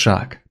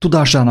holdkorosság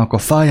tudásának a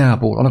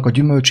fájából, annak a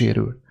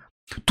gyümölcséről.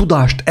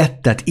 Tudást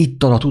etted,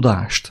 ittad a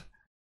tudást.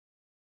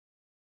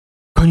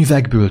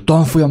 Könyvekből,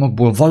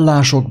 tanfolyamokból,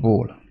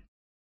 vallásokból.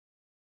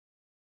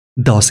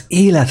 De az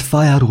élet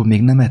fájáról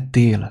még nem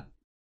ettél,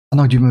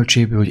 annak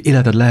gyümölcséből, hogy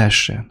életed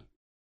lehessen.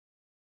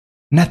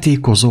 Ne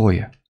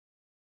tékozolj,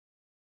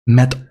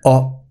 mert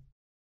a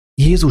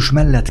Jézus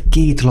mellett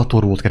 2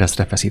 lator volt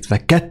keresztre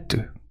feszítve,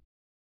 2.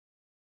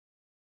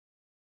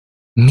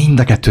 Mind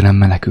a 2 nem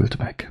menekült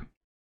meg.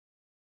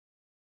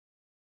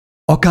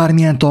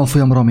 Akármilyen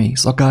tanfolyamra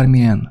mész,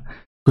 akármilyen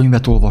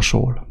könyvet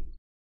olvasol,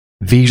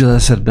 végzd az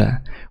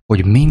eszedbe,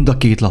 hogy mind a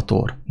 2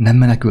 lator nem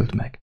menekült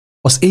meg.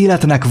 Az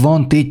életnek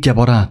van tétje,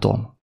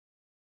 barátom.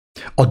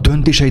 A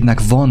döntéseidnek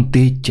van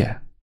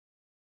tétje.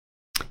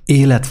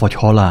 Élet vagy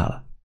halál.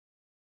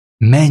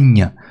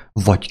 Menny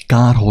vagy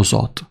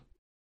kárhozat,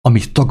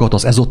 amit tagad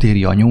az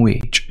ezotéria, a New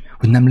Age,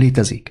 hogy nem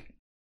létezik.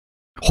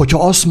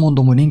 Hogyha azt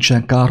mondom, hogy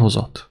nincsen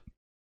kárhozat,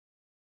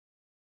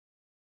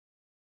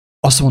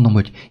 azt mondom,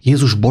 hogy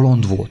Jézus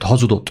bolond volt,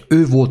 hazudott,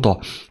 ő volt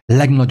a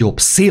legnagyobb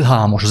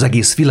szélhámos az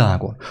egész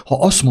világon. Ha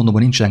azt mondom,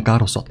 hogy nincsen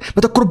kárhozat,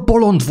 mert akkor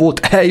bolond volt,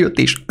 eljött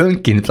és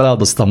önként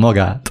feláldozta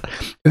magát.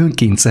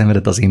 Önként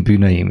szenvedett az én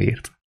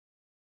bűneimért.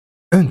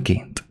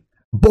 Önként.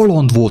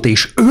 Bolond volt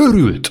és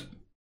őrült.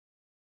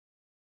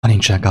 Ha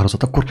nincsen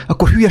kárhozat,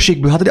 akkor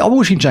hülyeségből, hát de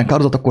amúgy sincsen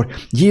kárhozat, akkor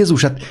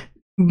Jézus, hát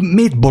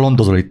miért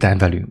bolondozol itt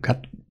velünk?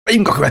 Hát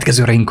megyünk a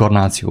következő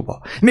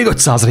reinkarnációba. Még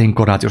 500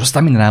 reinkarnációs,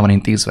 aztán minden el van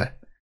intézve.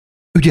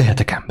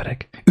 Ügyeljetek,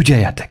 emberek,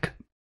 ügyeljetek!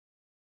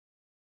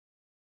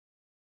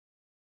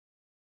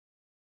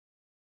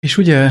 És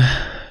ugye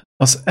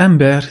az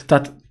ember,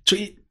 tehát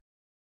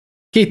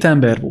 2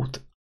 ember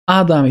volt,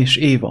 Ádám és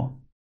Éva.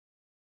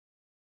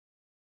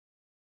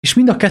 És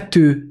mind a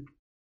 2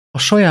 a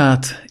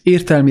saját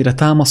értelmére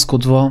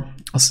támaszkodva,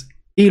 az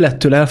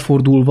élettől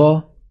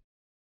elfordulva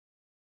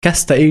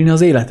kezdte élni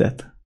az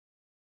életet.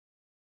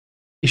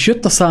 És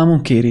jött a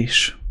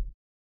számonkérés.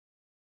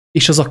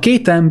 És az a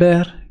 2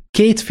 ember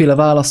 2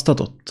 választ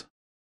adott.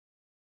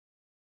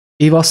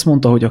 Éva azt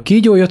mondta, hogy a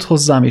kígyó jött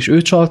hozzám, és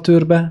ő csalt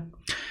törbe.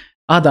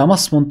 Ádám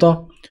azt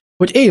mondta,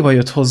 hogy Éva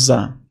jött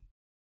hozzám,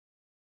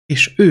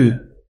 és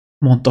ő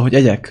mondta, hogy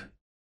egyek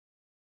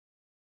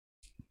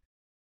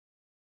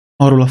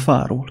arról a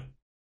fáról.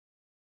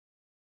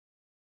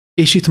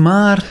 És itt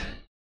már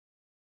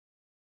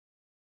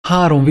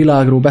 3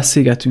 világról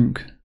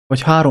beszélgetünk,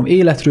 vagy 3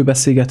 életről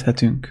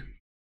beszélgethetünk.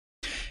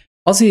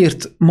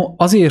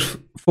 Azért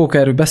fogok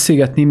erről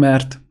beszélgetni,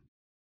 mert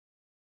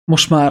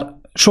most már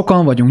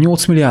sokan vagyunk,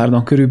 8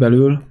 milliárdan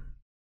körülbelül,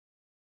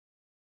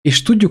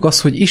 és tudjuk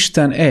azt, hogy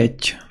Isten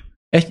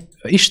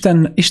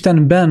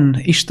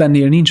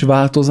Istennél nincs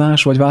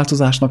változás, vagy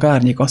változásnak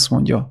árnyék, azt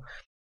mondja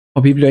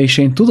a Biblia, és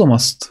én tudom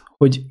azt,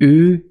 hogy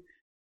ő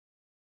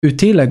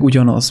tényleg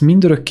ugyanaz,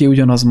 mindörökké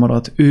ugyanaz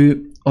marad,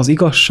 ő az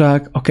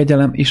igazság, a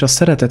kegyelem és a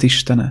szeretet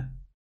Istene.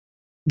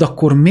 De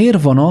akkor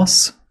miért van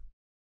az,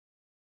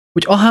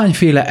 hogy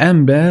ahányféle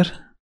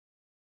ember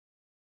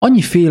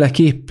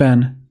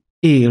annyiféleképpen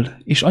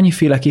él, és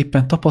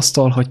annyiféleképpen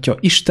tapasztalhatja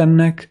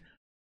Istennek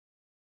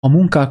a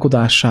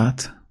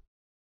munkálkodását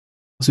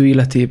az ő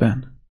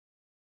életében?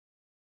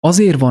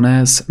 Azért van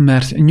ez,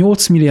 mert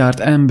 8 milliárd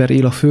ember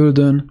él a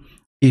Földön,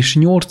 és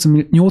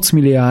 8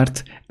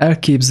 milliárd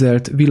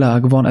elképzelt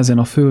világ van ezen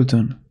a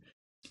Földön.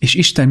 És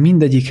Isten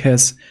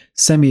mindegyikhez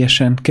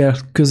személyesen kell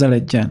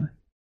közeledjen.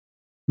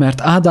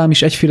 Mert Ádám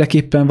is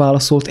egyféleképpen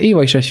válaszolt,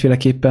 Éva is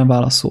egyféleképpen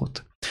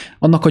válaszolt.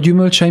 Annak a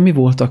gyümölcsei mi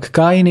voltak?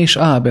 Káin és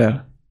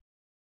Ábel.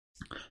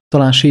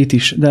 Talán Sét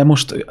is, de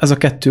most ez a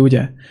 2,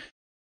 ugye?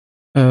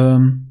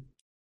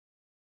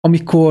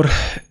 Amikor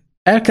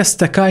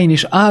elkezdte Káin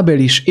és Ábel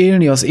is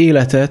élni az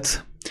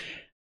életet,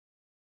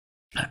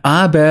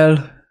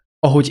 Ábel,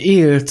 ahogy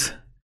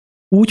élt,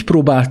 úgy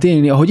próbált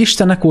élni, ahogy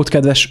Istennek volt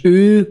kedves,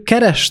 ő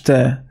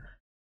kereste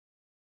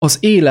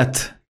az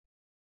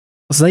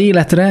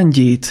élet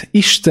rendjét,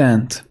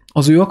 Istent,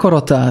 az ő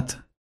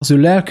akaratát, az ő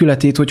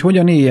lelkületét, hogy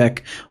hogyan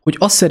éljek, hogy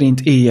azt szerint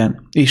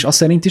éljen, és azt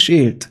szerint is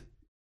élt.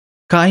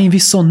 Káin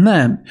viszont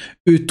nem.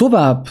 Ő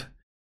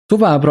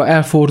továbbra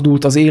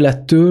elfordult az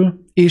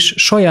élettől, és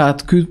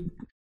saját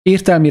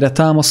értelmére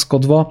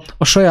támaszkodva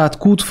a saját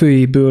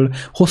kútfőjéből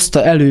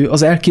hozta elő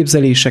az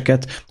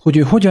elképzeléseket, hogy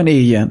ő hogyan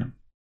éljen.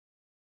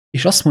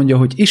 És azt mondja,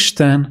 hogy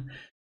Isten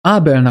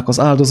Ábelnek az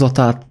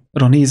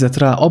áldozatára nézett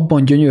rá,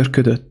 abban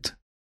gyönyörködött.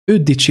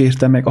 Őt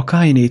dicsérte meg, a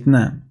Káinét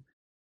nem.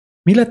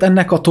 Mi lett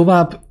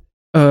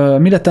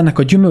ennek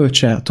a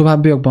gyümölcse a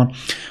továbbiakban?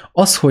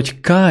 Az, hogy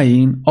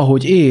Káin,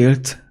 ahogy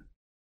élt,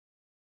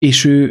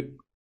 és ő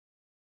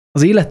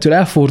az élettől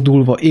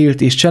elfordulva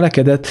élt és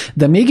cselekedett,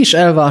 de mégis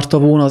elvárta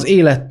volna az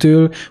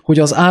élettől, hogy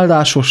az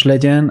áldásos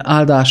legyen,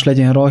 áldás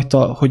legyen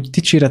rajta, hogy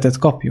dicséretet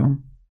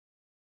kapjon.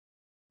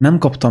 Nem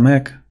kapta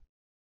meg.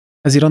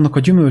 Ezért annak a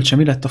gyümölcse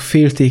mi lett? A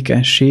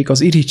féltékenység,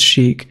 az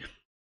irigység.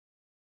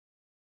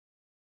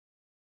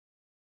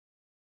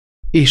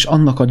 És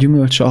annak a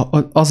gyümölcse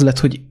az lett,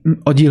 hogy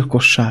a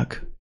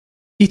gyilkosság.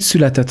 Itt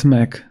született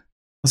meg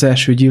az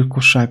első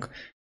gyilkosság.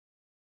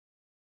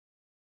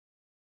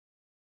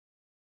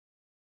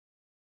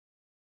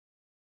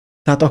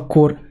 Tehát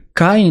akkor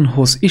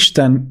Káinhoz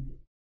Isten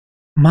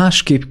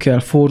másképp kell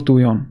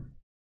forduljon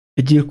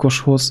egy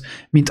gyilkoshoz,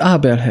 mint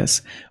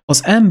Ábelhez.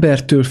 Az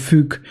embertől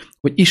függ,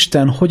 hogy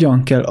Isten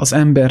hogyan kell az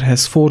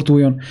emberhez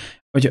forduljon,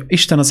 vagy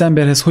Isten az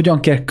emberhez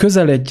hogyan kell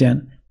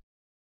közeledjen,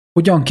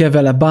 hogyan kell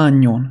vele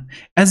bánjon.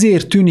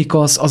 Ezért tűnik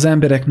az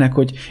embereknek,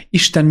 hogy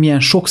Isten milyen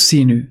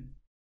sokszínű.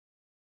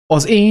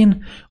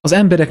 Az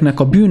embereknek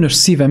a bűnös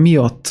szíve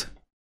miatt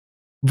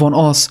van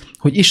az,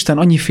 hogy Isten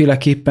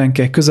annyiféleképpen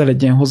kell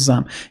közeledjen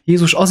hozzám.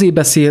 Jézus azért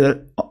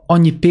beszél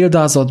annyi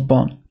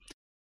példázatban,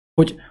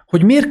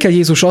 hogy miért kell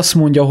Jézus azt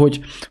mondja,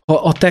 hogy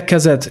ha a te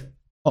kezed,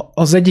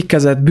 az egyik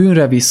kezed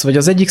bűnre visz, vagy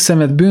az egyik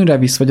szemed bűnre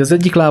visz, vagy az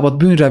egyik lábad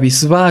bűnre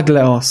visz, vágd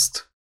le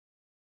azt.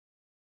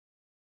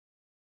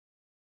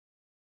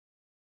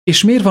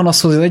 És miért van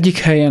az, hogy az egyik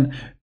helyen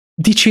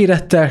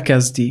dicsérettel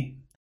kezdi?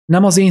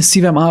 Nem az én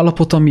szívem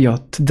állapota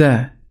miatt,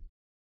 de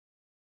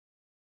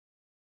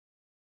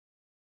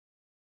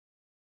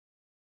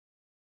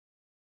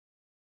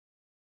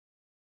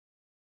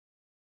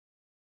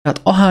tehát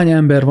ahány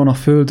ember van a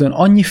földön,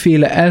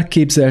 annyiféle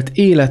elképzelt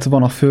élet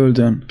van a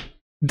földön,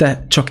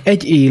 de csak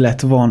egy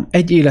élet van,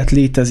 egy élet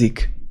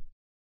létezik.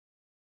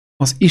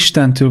 Az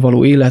Istentől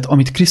való élet,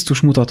 amit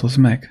Krisztus mutatott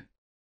meg.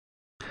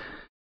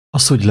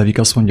 Az, hogy Levik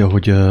azt mondja,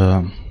 hogy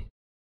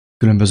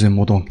különböző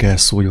módon kell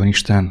szóljon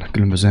Isten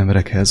különböző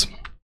emberekhez,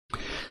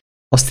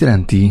 azt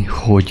jelenti,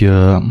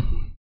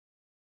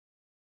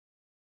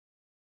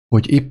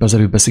 hogy épp az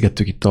előbb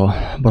beszélgettük itt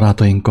a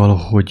barátainkkal,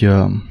 hogy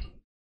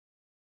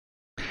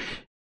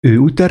ő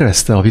úgy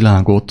tervezte a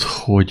világot,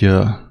 hogy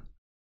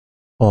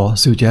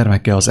az ő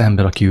gyermeke, az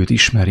ember, aki őt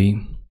ismeri,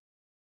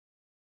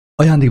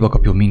 ajándékba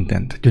kapjon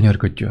mindent,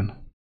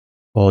 gyönyörködjön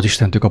az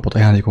Istentől kapott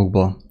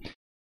ajándékokba,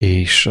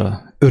 és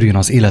örjön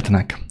az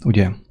életnek,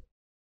 ugye,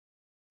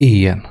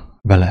 éljen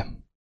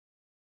vele.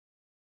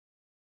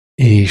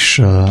 És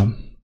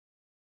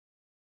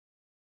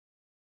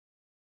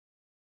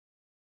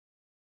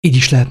így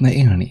is lehetne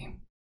élni,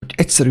 hogy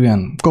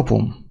egyszerűen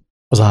kapom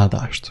az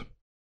áldást.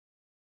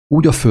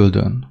 Úgy a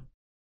földön,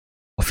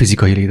 a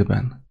fizikai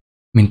létben,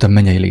 mint a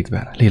mennyei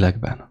létben,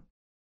 lélekben.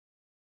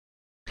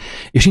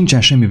 És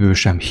nincsen semmiből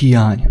sem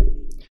hiány,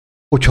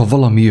 hogyha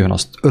valami jön,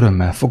 azt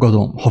örömmel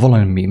fogadom, ha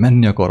valami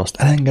menni akar, azt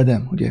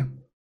elengedem, ugye?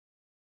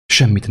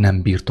 Semmit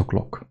nem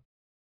birtoklok.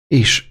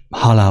 És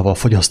hálával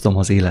fogyasztom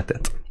az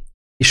életet,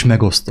 és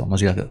megosztom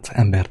az életet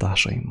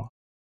embertársaimmal.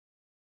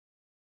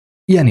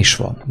 Ilyen is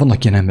van.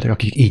 Vannak ilyen emberek,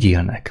 akik így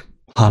élnek,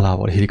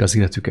 hálával élik az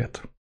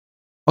életüket.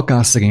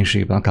 Akár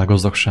szegénységben, akár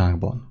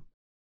gazdagságban.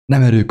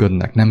 Nem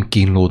erőködnek, nem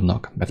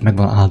kínlódnak, mert meg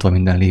van áldva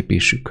minden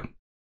lépésük.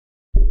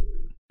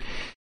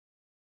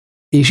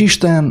 És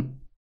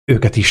Isten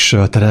őket is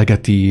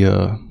terelgeti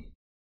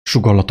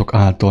sugallatok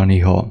által,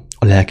 néha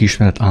a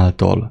lelkiismeret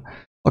által,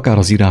 akár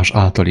az írás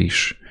által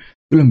is.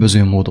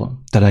 Különböző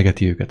módon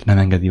terelgeti őket, nem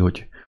engedi,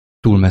 hogy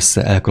túl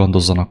messze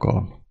elkalandozzanak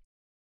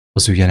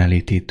az ő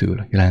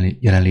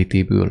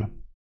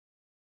jelenlétéből.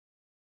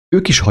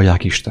 Ők is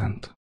hallják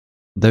Istent,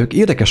 de ők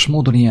érdekes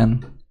módon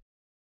ilyen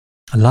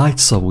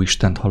lágyszavú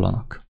Istent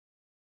hallanak.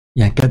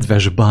 Ilyen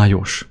kedves,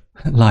 bájos,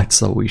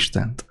 lágyszavú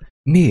Istent.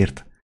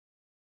 Miért?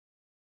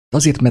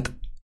 Azért, mert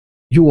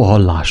jó a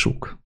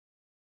hallásuk.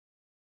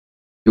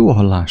 Jó a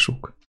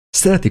hallásuk.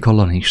 Szeretik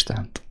hallani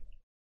Istent.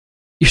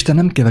 Isten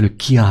nem kell velük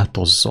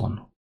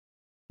kiáltozzon.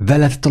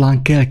 Veled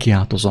talán kell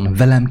kiáltozzon.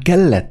 Velem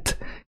kellett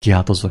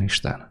kiáltozzon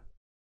Isten.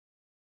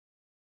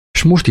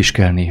 És most is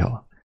kell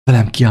néha.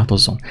 Velem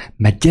kiáltozzon,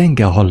 mert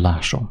gyenge a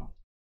hallásom.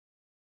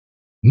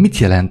 Mit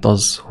jelent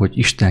az, hogy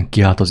Isten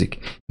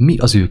kiáltozik? Mi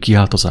az ő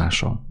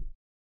kiáltozása?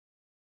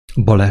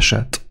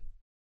 Baleset,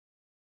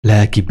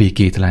 lelki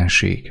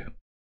békétlenség,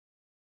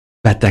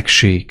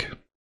 betegség,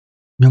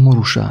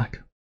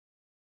 nyomorúság.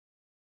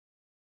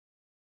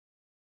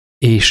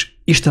 És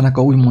Istennek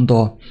úgymond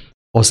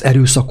az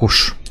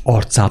erőszakos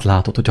arcát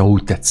látod, hogyha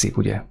úgy tetszik,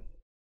 ugye?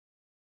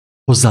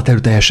 Hozzá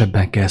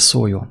erőteljesebben kell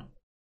szóljon.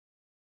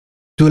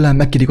 Tőlem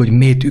megkérdik, hogy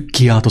miért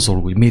kiáltozol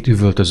úgy, miért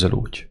üvöltözöl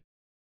úgy.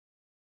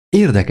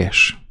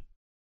 Érdekes.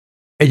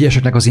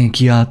 Egyeseknek az én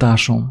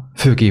kiáltásom,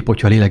 főképp,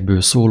 hogyha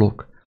lélekből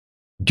szólok,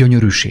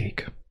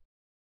 gyönyörűség.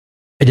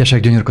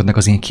 Egyesek gyönyörködnek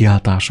az én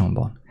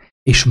kiáltásomban,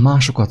 és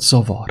másokat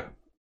zavar.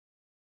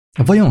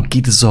 Vajon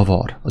kit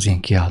zavar az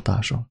én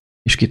kiáltásom?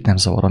 És kit nem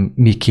zavar a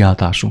mi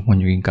kiáltásunk,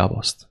 mondjuk inkább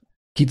azt.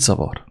 Kit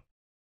zavar?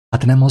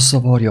 Hát nem az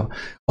zavarja,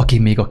 aki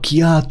még a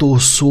kiáltó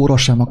szóra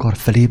sem akar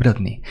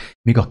felébredni,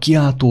 még a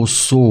kiáltó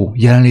szó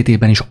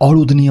jelenlétében is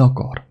aludni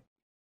akar,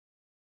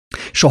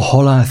 és a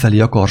halál felé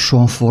akar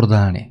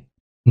sonfordálni.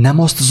 Nem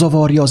azt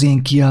zavarja az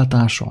én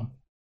kiáltásom,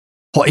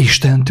 ha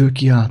Istentől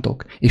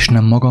kiáltok, és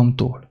nem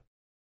magamtól.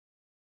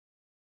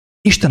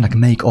 Istennek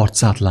melyik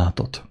arcát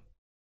látod?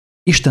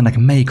 Istennek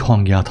melyik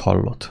hangját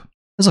hallod?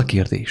 Ez a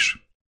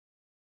kérdés.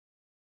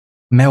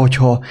 Mert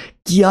hogyha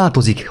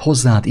kiáltozik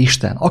hozzád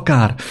Isten,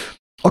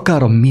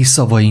 akár a mi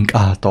szavaink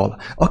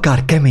által,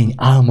 akár kemény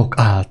álmok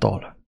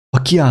által,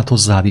 ha kiált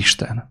hozzád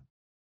Isten,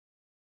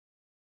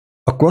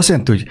 akkor azt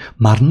jelenti, hogy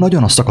már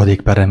nagyon a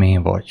szakadék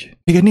peremén vagy.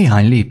 Még egy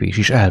néhány lépés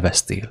is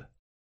elvesztél.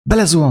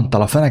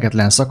 Belezuhantál a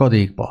feneketlen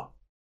szakadékba.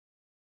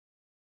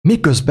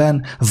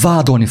 Miközben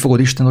vádolni fogod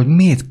Isten, hogy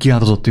miért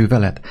kiáltozott ő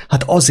veled?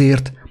 Hát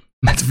azért,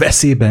 mert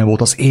veszélyben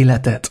volt az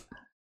életed.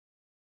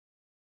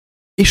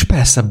 És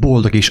persze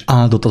boldog és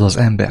áldott az az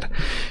ember,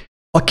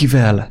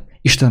 akivel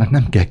Istennek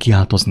nem kell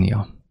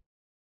kiáltoznia.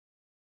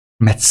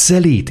 Mert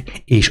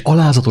szelíd és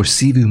alázatos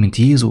szívű, mint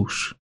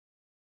Jézus.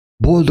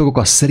 Boldogok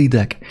a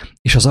szelídek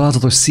és az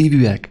alázatos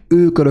szívűek,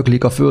 ők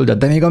öröklik a földet,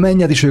 de még a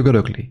mennyet is ők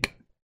öröklik.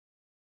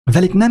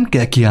 Velük nem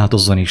kell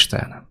kiáltozzon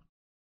Isten.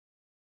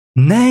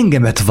 Ne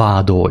engemet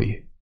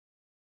vádolj,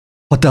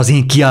 ha te az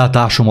én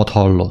kiáltásomat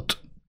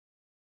hallod.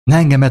 Ne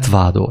engemet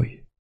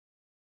vádolj.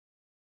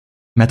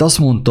 Mert azt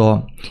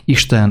mondta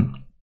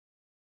Isten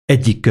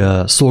egyik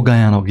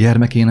szolgájának,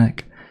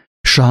 gyermekének,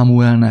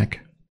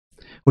 Sámuelnek,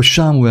 hogy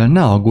Sámuel,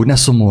 ne aggódj, ne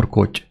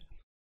szomorkodj.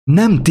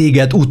 Nem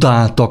téged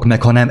utáltak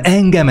meg, hanem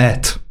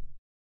engemet.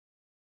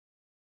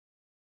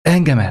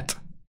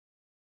 Engemet.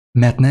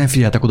 Mert nem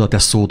figyeltek oda a te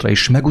szódra,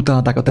 és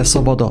megutálták a te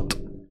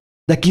szavadat.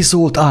 De ki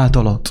szólt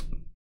általad?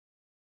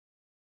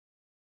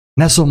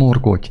 Ne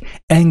szomorkodj,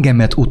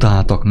 engemet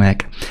utáltak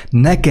meg.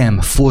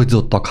 Nekem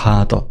fordítottak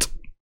hátat.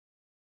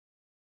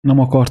 Nem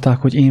akarták,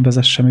 hogy én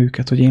vezessem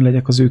őket, hogy én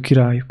legyek az ő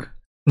királyuk.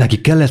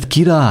 Neki kellett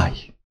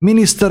király,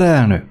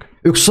 miniszterelnök.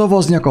 Ők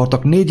szavazni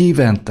akartak 4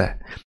 évente.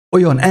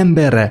 Olyan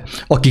emberre,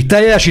 aki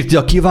teljesíti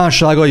a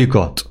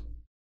kívánságaikat.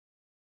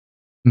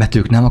 Mert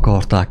ők nem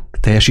akarták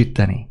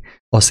teljesíteni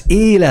az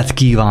élet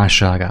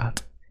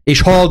kívánságát.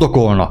 És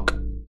haldokolnak.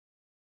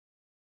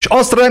 És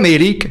azt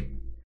remélik,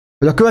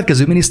 hogy a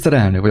következő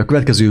miniszterelnök, vagy a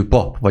következő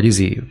pap,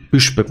 vagy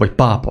püspök, vagy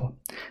pápa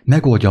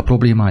megoldja a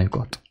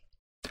problémájukat.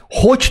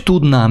 Hogy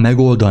tudná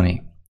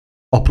megoldani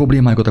a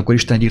problémájukat, akkor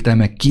Isten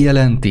egyértelműen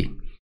kijelenti,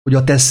 hogy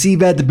a te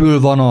szívedből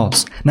van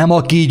az, nem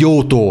a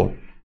kígyótól.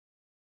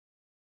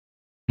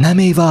 Nem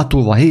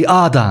Évától van. Hé,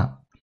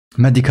 Ádám!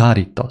 Meddig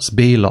hárítasz?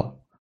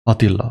 Béla,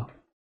 Attila.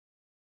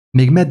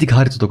 Még meddig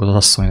hárítotok az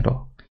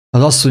asszonyra?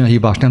 Az asszony a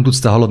hibás, nem tudsz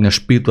te haladni a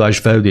spirituális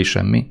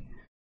fejlődésen, mi?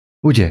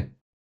 Ugye?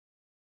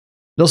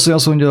 De asszony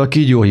azt mondja, a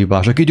kígyó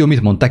hibás. A kígyó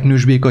mit mond?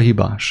 Teknősbéka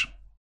hibás.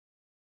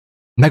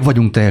 Meg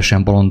vagyunk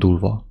teljesen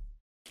bolondulva.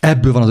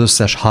 Ebből van az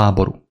összes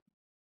háború.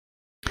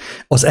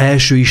 Az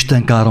első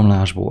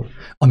istenkáromlásból,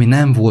 ami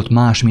nem volt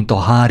más, mint a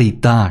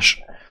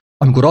hárítás.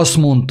 Amikor azt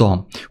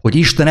mondtam, hogy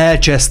Isten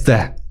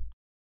elcseszte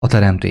a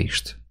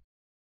teremtést.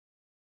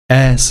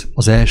 Ez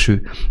az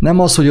első. Nem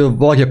az, hogy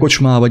vagy a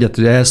kocsmába, vagy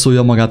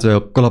elszólja magát, vagy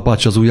a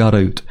kalapács az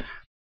ujjára üt.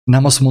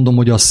 Nem azt mondom,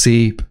 hogy az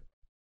szép.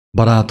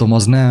 Barátom,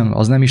 az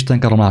nem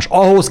istenkáromlás.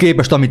 Ahhoz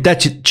képest, amit te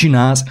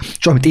csinálsz,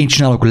 és amit én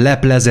csinálok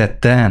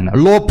leplezetten,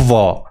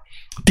 lopva,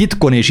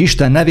 titkon és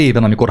Isten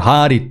nevében, amikor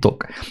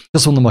hárítok.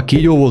 Azt mondom, a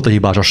kígyó volt a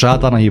hibás, a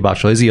sátán a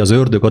hibás, az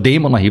ördög, a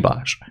démon a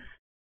hibás.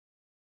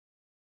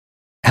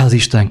 Ez az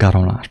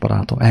istenkáromlás,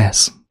 barátom,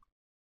 ez.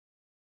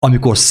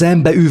 Amikor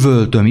szembe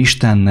üvöltöm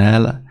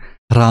Istennel,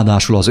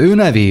 ráadásul az ő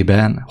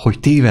nevében, hogy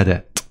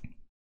tévedett,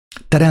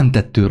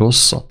 teremtett ő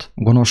rosszat,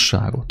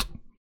 gonoszságot.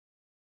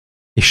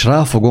 És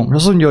ráfogom,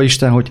 azt mondja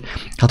Isten, hogy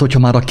hát hogyha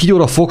már a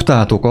kígyóra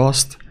fogtátok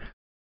azt,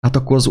 hát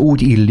akkor az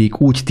úgy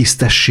illik, úgy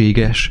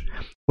tisztességes,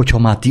 hogyha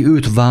már ti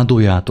őt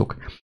vádoljátok,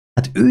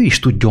 hát ő is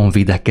tudjon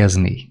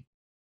videkezni.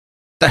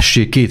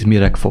 Tessék 2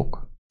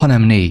 méregfog,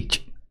 hanem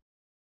 4.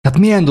 Tehát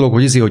milyen dolog,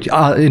 hogy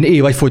én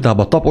év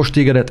egyfolytában tapos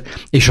tégedet,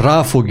 és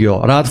rád fogja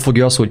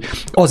az, hogy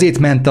azért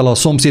ment el a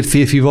szomszéd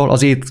férfival,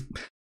 azért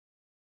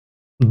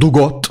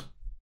dugott,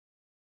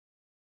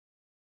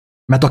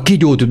 mert a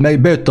kígyót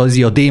bejött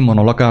a démon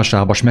a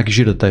lakásába, és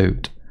megkísértette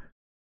őt.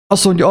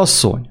 Azt mondja,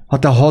 asszony, ha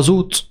te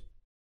hazudsz,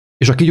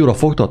 és a kígyóra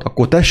fogtad,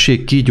 akkor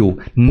tessék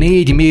kígyó,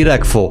 4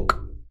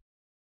 méregfog.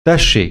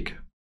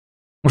 Tessék.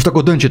 Most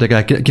akkor döntsétek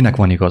el, kinek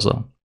van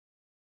igaza.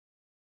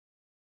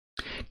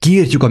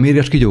 Kiírtjuk a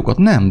mérges kígyókat?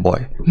 Nem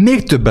baj.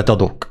 Még többet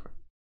adok.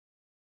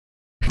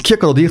 Ki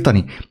akarod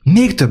írtani?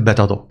 Még többet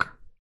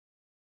adok.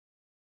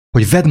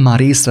 Hogy vedd már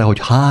észre, hogy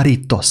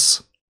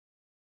hárítasz.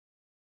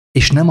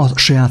 És nem a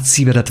saját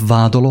szívedet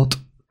vádolod,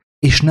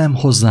 és nem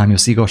hozzám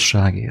jössz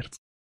igazságért,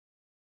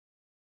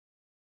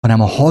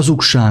 hanem a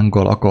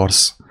hazugsággal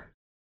akarsz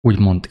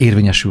úgymond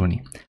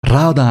érvényesülni.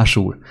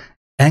 Ráadásul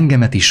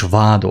engemet is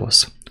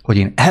vádolsz, hogy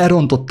én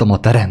elrontottam a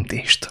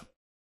teremtést.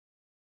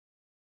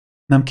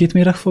 Nem két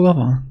méregfoga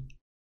van?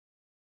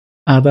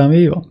 Ádám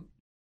Éva?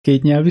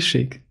 Két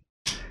nyelviség?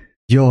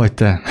 Jaj,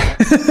 te!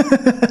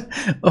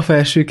 A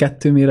felső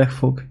 2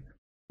 méregfog.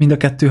 Mind a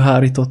 2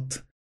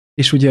 hárított.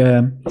 És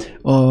ugye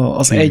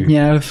az egy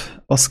nyelv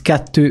az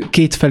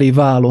két felé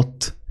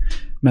válott.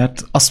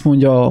 Mert azt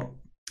mondja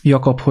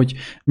Jakab, hogy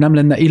nem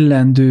lenne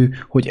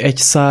illendő, hogy egy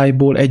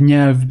szájból, egy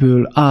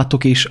nyelvből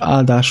átok és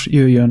áldás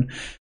jöjjön,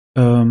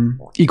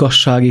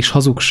 igazság és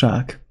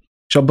hazugság.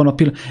 És abban a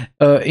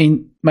pillanatban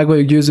én meg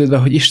vagyok győződve,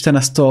 hogy Isten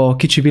ezt a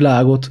kicsi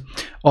világot,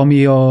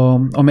 ami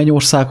a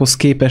mennyországhoz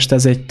képest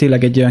ez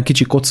tényleg egy olyan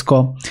kicsi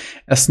kocka,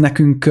 ezt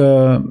nekünk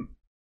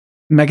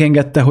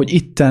megengedte, hogy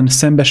itten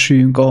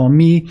szembesüljünk a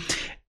mi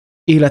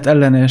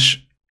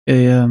életellenes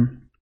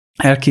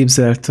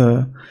elképzelt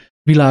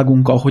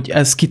világunkkal, hogy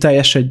ez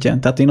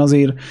kiteljesedjen. Tehát én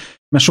azért,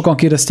 mert sokan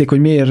kérdezték, hogy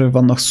miért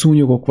vannak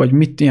szúnyogok, vagy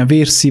mit, ilyen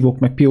vérszívók,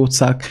 meg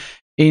piócák.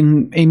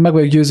 Én meg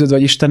vagyok győződve,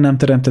 hogy Isten nem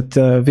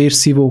teremtett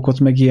vérszívókat,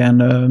 meg ilyen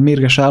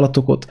mérges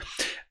állatokat.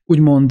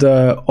 Úgymond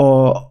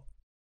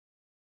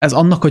ez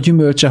annak a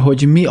gyümölcse,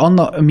 hogy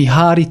mi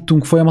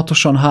hárítunk,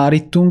 folyamatosan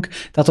hárítunk,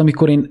 tehát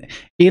amikor én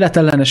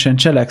életellenesen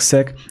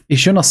cselekszek,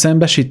 és jön a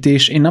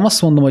szembesítés, én nem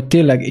azt mondom, hogy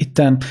tényleg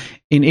itten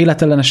én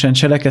életellenesen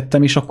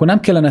cselekedtem, és akkor nem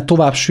kellene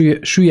tovább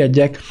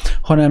süllyedjek,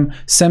 hanem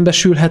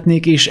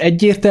szembesülhetnék, és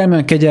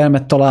egyértelműen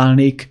kegyelmet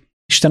találnék.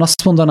 Isten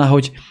azt mondaná,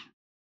 hogy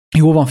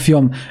jó van,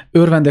 fiam,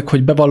 örvendek,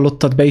 hogy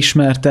bevallottad,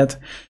 beismerted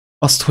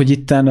azt, hogy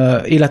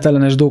itten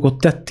életellenes dolgot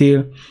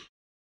tettél,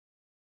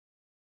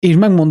 és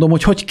megmondom,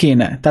 hogy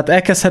kéne. Tehát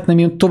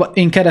elkezdhetném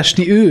én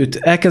keresni őt,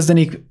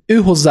 elkezdenék ő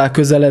hozzá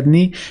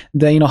közeledni,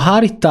 de én a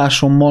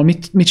hárításommal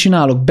mit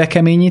csinálok?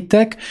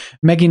 Bekeményítek,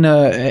 megint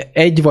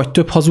egy vagy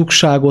több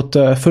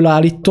hazugságot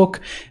fölállítok,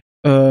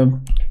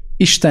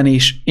 Isten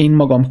és én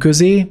magam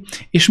közé,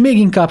 és még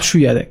inkább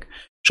süllyedek.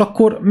 És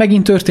akkor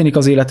megint történik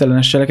az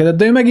életellenes cselekedet,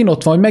 de ő megint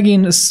ott van, hogy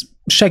megint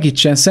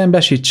segítsen,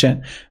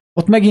 szembesítsen.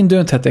 Ott megint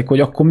dönthetek, hogy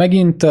akkor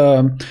megint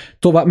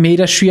tovább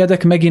mélyre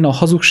süllyedek, megint a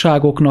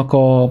hazugságoknak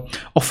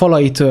a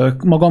falait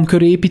magam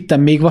köré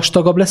építem, még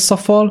vastagabb lesz a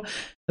fal,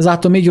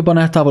 ezáltal még jobban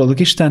eltávolodok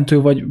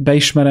Istentől, vagy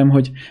beismerem,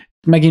 hogy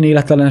megint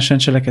életellenesen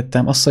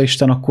cselekedtem. Assza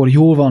Isten, akkor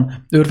jó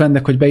van,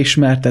 örvendek, hogy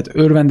beismerted,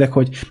 örvendek,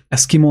 hogy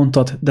ezt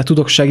kimondtad, de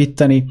tudok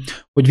segíteni,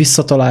 hogy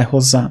visszatalálj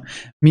hozzám.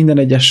 Minden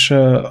egyes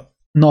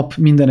nap,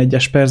 minden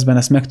egyes percben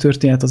ez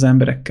megtörténhet az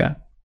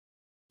emberekkel.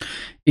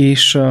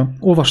 És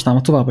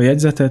olvasnám tovább a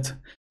jegyzetet.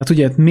 Tehát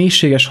ugye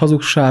mélységes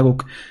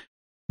hazugságok,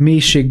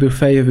 mélységből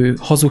feljövő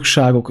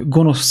hazugságok,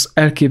 gonosz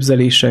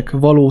elképzelések,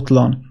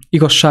 valótlan,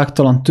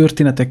 igazságtalan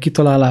történetek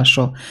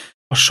kitalálása,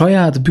 a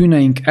saját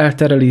bűneink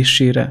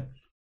elterelésére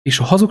és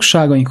a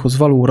hazugságainkhoz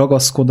való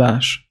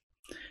ragaszkodás,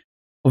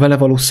 a vele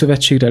való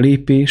szövetségre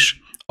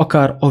lépés,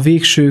 akár a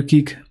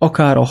végsőkig,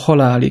 akár a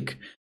halálig,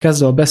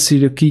 kezdve a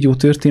beszélő kígyó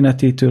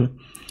történetétől,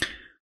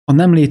 a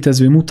nem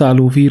létező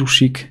mutáló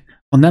vírusig,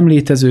 a nem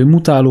létező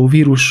mutáló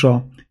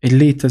vírusra egy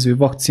létező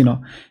vakcina.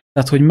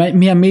 Tehát, hogy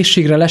milyen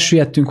mélységre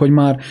lesüllyedtünk, hogy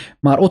már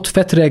ott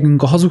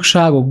fetregünk a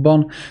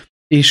hazugságokban,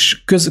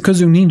 és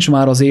közünk nincs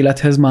már az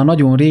élethez, már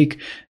nagyon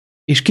rég,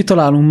 és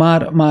kitalálunk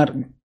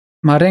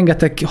már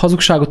rengeteg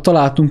hazugságot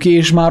találtunk ki,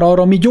 és már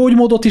arra mi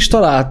gyógymódot is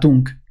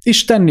találtunk,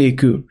 Isten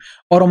nélkül.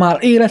 Arra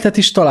már életet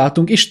is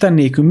találtunk, Isten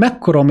nélkül.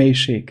 Mekkora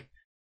mélység!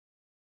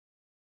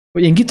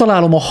 Hogy én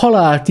kitalálom a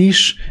halált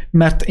is,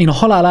 mert én a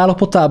halál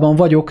állapotában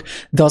vagyok,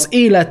 de az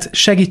élet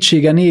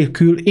segítsége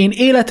nélkül én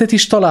életet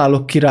is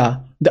találok ki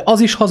rá. De az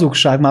is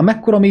hazugság. Már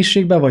mekkora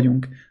mélységben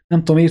vagyunk.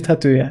 Nem tudom,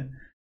 érthető-e?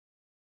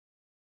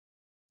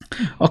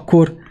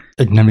 Akkor...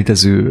 Egy nem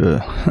létező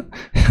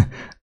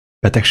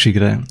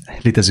betegségre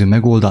létező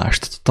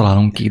megoldást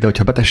találunk ki, de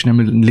hogyha betegség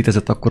nem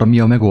létezett, akkor mi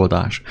a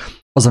megoldás?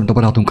 Az, amit a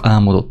barátunk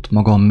álmodott,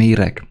 maga a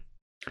méreg,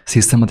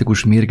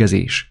 szisztematikus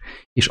mérgezés,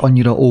 és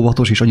annyira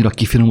óvatos, és annyira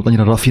kifinomult,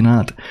 annyira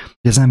rafinált,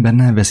 hogy az ember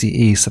nem veszi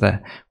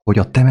észre, hogy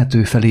a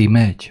temető felé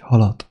megy,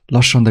 halad,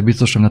 lassan, de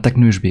biztosan, mint a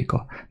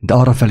teknősbéka, de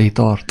arra felé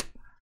tart.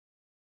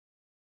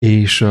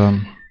 És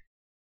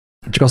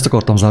csak azt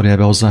akartam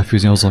zárójelbe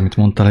hozzáfűzni azzal, amit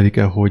mondtál,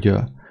 Erike,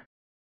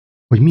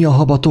 hogy mi a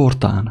hab a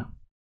tortán?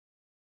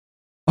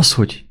 Az,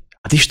 hogy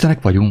hát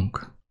Istenek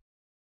vagyunk.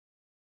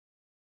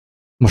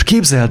 Most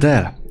képzeld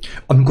el,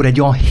 amikor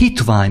egy olyan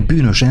hitvány,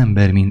 bűnös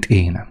ember, mint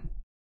én,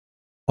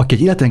 aki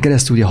egy életen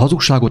keresztül ugye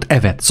hazugságot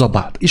evett,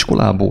 zabált,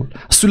 iskolából,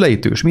 a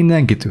szüleitől,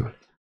 mindenkitől,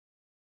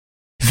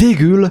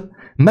 végül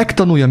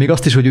megtanulja még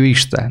azt is, hogy ő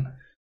Isten.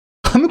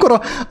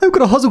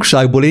 Amikor a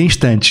hazugságból én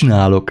Istent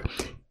csinálok,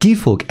 ki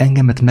fog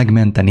engemet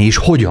megmenteni, és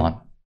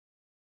hogyan?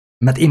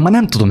 Mert én már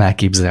nem tudom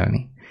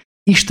elképzelni.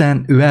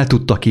 Isten, ő el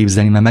tudta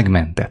képzelni, mert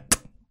megmentett.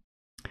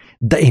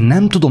 De én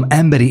nem tudom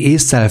emberi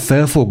ésszel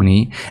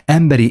felfogni,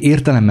 emberi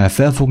értelemmel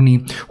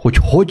felfogni, hogy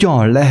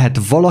hogyan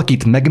lehet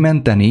valakit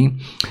megmenteni,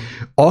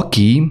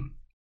 aki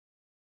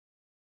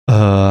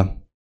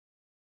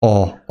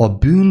a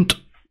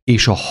bűnt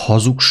és a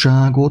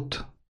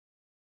hazugságot,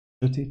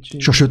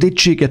 és a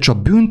sötétséget, és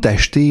a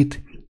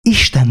bűntestét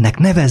Istennek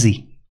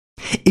nevezi.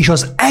 És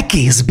az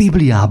egész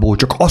Bibliából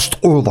csak azt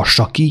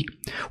olvassa ki,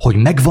 hogy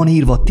megvan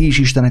írva, ti is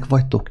Istenek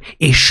vagytok,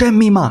 és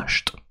semmi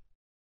mást.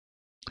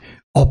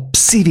 A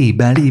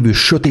szívében lévő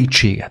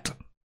sötétséget,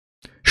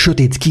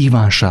 sötét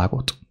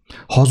kívánságot,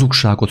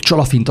 hazugságot,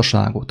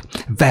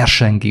 csalafintaságot,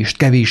 versengést,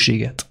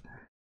 kevésséget,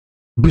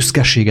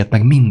 büszkeséget,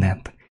 meg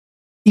mindent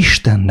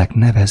Istennek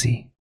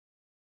nevezi.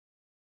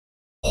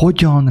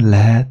 Hogyan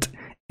lehet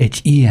egy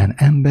ilyen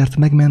embert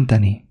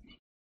megmenteni?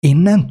 Én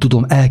nem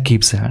tudom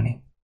elképzelni.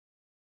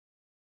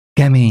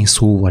 Kemény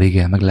szóval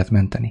igen, meg lehet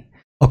menteni.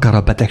 Akár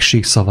a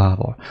betegség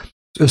szavával,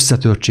 az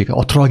összetörtsége,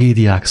 a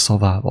tragédiák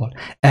szavával.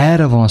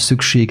 Erre van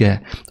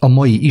szüksége a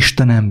mai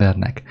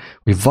Istenembernek,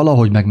 hogy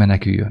valahogy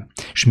megmeneküljön.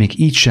 És még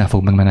így sem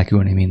fog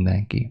megmenekülni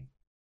mindenki.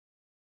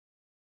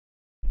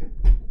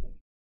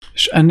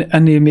 És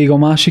ennél még a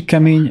másik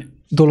kemény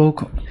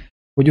dolog,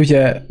 hogy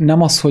ugye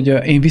nem az, hogy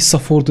én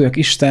visszaforduljak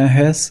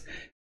Istenhez,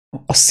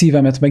 a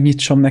szívemet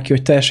megnyitsam neki,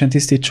 hogy teljesen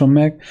tisztítsam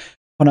meg,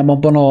 hanem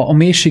abban a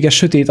mélységes,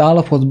 sötét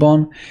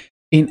állapotban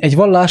én egy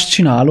vallást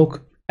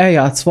csinálok,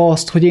 eljátszva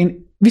azt, hogy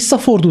én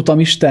visszafordultam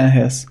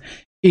Istenhez,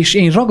 és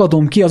én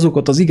ragadom ki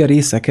azokat az ige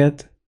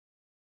részeket,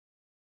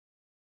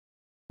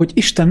 hogy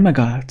Isten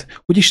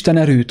megállt, hogy Isten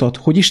erőt ad,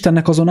 hogy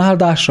Istennek azon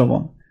áldása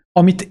van,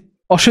 amit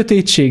a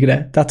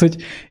sötétségre, tehát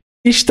hogy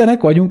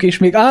Istenek vagyunk, és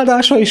még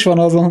áldása is van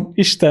azon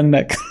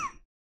Istennek.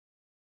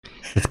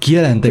 Tehát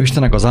kijelentem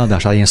Istennek az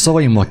áldását, én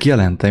szavaimmal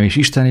kijelentem, és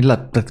Isten,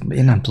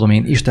 én nem tudom,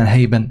 én Isten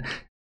helyében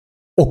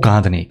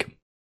okádnék.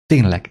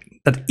 Tényleg.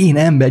 Tehát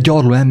én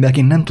gyarló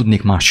emberként nem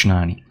tudnék más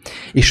csinálni.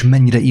 És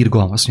mennyire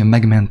irgalmas, hogy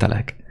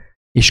megmentelek.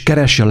 És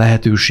keresi a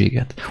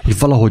lehetőséget, hogy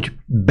valahogy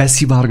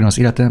beszivárgjon az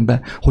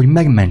életembe, hogy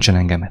megmentsen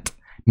engemet.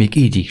 Még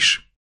így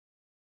is.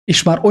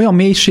 És már olyan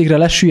mélységre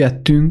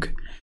lesüllyedtünk,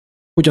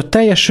 hogy a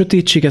teljes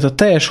sötétséget, a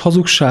teljes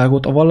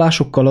hazugságot a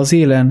vallásokkal az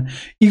élen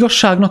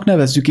igazságnak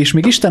nevezzük, és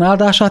még Isten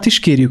áldását is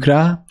kérjük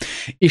rá,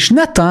 és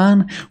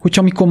netán,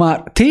 hogyha amikor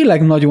már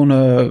tényleg nagyon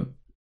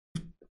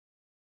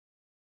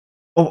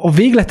a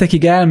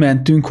végletekig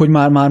elmentünk, hogy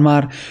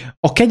már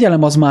a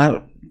kegyelem az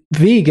már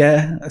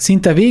vége,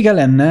 szinte vége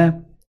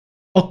lenne,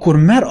 akkor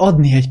mer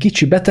adni egy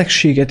kicsi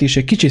betegséget és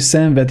egy kicsi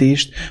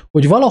szenvedést,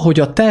 hogy valahogy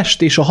a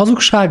test és a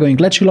hazugságaink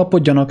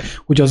lecsillapodjanak,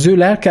 hogy az ő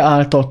lelke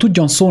által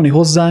tudjon szólni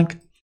hozzánk,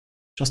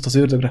 és azt az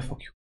ördögre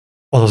fogjuk.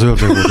 Az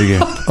ördög volt,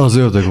 igen. Az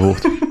ördög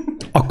volt.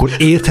 Akkor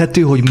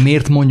érthető, hogy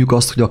miért mondjuk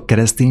azt, hogy a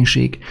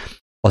kereszténység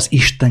az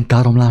Isten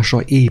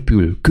káromlásra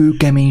épül,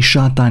 kőkemény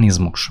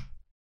sátánizmus.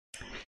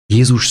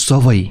 Jézus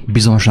szavai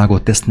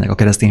bizonságot tesznek a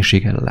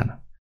kereszténység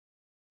ellen.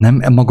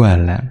 Nem maga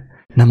ellen,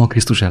 nem a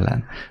Krisztus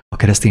ellen, a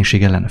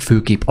kereszténység ellen,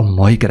 főképp a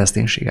mai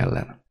kereszténység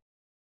ellen.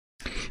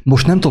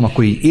 Most nem tudom,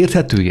 akkor így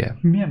érthetője?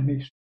 Milyen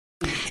még?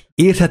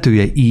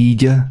 Érthetője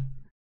így,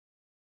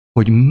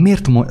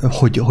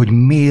 hogy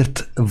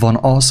miért van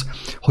az,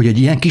 hogy egy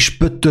ilyen kis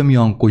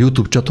pöttömjankó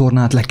YouTube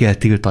csatornát le kell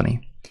tiltani.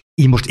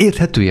 Így most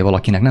érthetője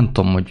valakinek, nem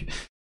tudom, hogy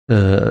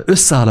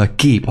összeáll a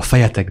kép a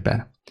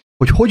fejetekben.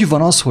 Hogy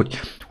van az, hogy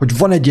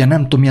van egy ilyen,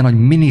 nem tudom, milyen nagy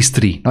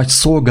minisztri, nagy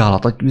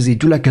szolgálat, nagy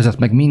gyülekezet,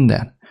 meg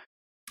minden,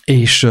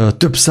 és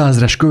több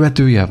százezres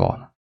követője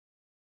van,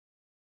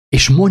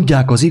 és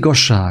mondják az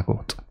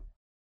igazságot,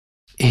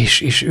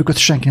 és őket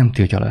senki nem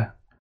tiltja le.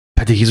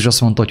 Pedig Jézus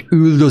azt mondta, hogy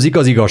üldözik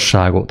az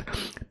igazságot.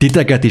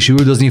 Titeket is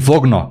üldözni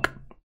fognak.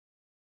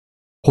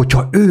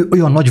 Hogyha ő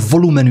olyan nagy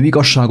volumenű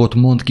igazságot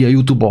mond ki a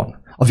YouTube-on,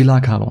 a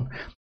világhálón,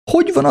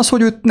 hogy van az,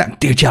 hogy őt nem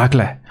tiltják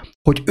le?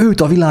 Hogy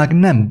őt a világ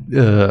nem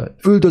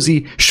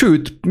üldözi,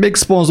 sőt, még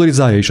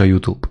szponzorizálja is a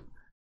YouTube.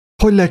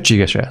 Hogy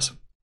lehetséges ez?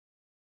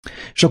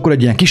 És akkor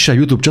egy ilyen kisebb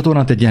YouTube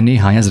csatornát, egy ilyen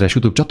néhány ezeres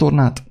YouTube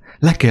csatornát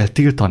le kell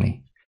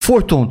tiltani.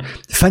 Folyton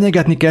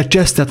fenyegetni kell,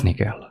 csesztetni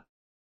kell.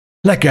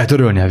 Le kell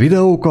törölni a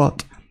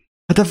videókat.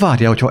 Hát te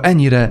várjál, hogyha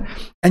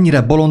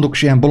ennyire bolondok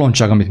és ilyen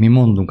bolondság, amit mi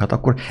mondunk, hát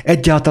akkor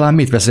egyáltalán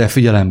mit veszel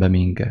figyelembe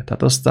minket?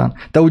 Tehát aztán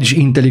te úgyis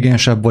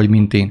intelligensebb vagy,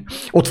 mint én.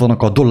 Ott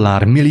vannak a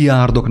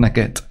dollármilliárdok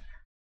neked.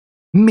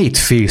 Mit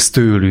félsz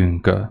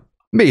tőlünk?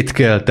 Miért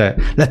kell te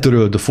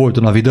letöröld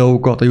folyton a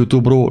videókat a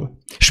YouTube-ról?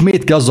 És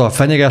miért kell azzal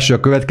fenyegetni, hogy a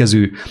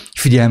következő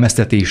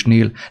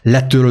figyelmeztetésnél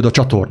letöröld a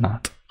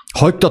csatornát?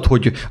 Hagytad,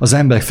 hogy az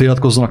emberek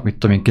feliratkozzanak, mit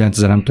tudom én,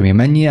 9000 nem tudom én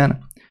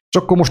mennyien, és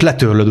akkor most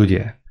letörlöd,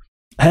 ugye?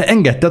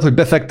 Engedted, hogy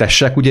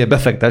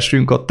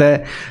befektessünk a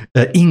te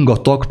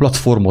ingatag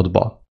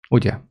platformodba,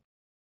 ugye?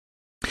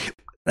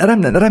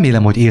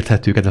 Remélem, hogy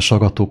érthető, kedves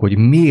hallgatók, hogy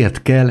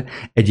miért kell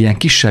egy ilyen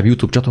kisebb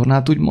YouTube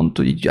csatornát úgymond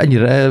hogy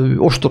ennyire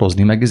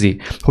ostorozni meg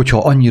ezért, hogyha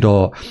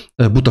annyira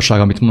butaság,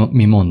 amit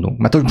mi mondunk.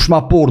 Mert most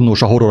már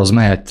pornós, a horror az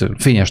mehet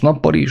fényes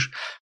nappal is,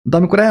 de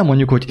amikor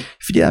elmondjuk, hogy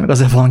figyelj meg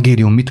az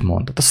evangélium mit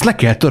mond, azt le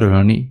kell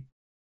törölni.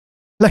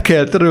 Le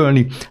kell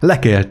törölni, le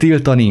kell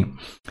tiltani,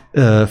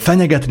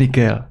 fenyegetni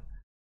kell.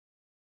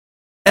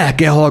 El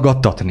kell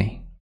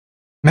hallgattatni.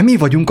 Mert mi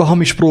vagyunk a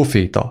hamis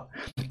próféta.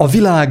 A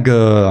világ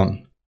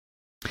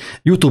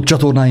YouTube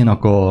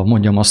csatornáinak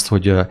mondjam azt,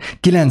 hogy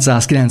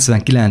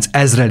 999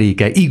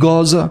 ezreléke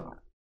igaz,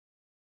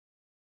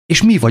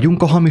 és mi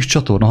vagyunk a hamis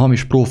csatorna,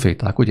 hamis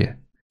proféták, ugye?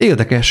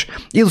 Érdekes.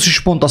 Jézus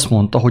is pont azt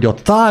mondta, hogy a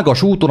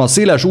tágas úton, a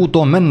széles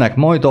úton mennek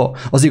majd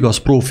az igaz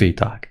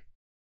proféták.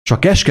 És a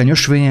keskeny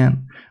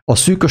ösvényen, a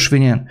szűk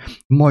ösvényen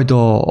majd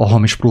a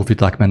hamis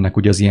proféták mennek,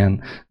 ugye az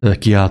ilyen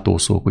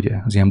kiáltószók,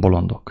 ugye, az ilyen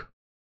bolondok.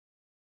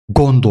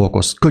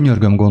 Gondolkozz,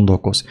 könyörgöm,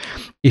 gondolkozz.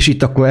 És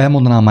itt akkor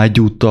elmondanám már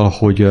egyúttal,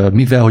 hogy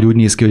mivel, hogy úgy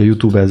néz ki, hogy a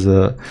YouTube ez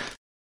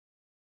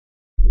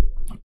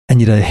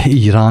ennyire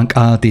így ránk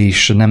állt,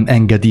 és nem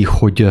engedi,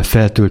 hogy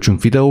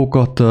feltöltsünk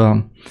videókat,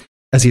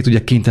 ezért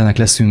ugye kénytelenek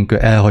leszünk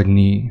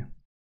elhagyni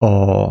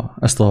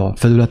ezt a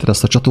felületet,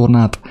 ezt a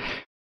csatornát,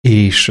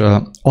 és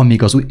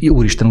amíg az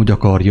Úristen úgy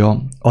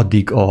akarja,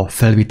 addig a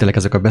felvételek,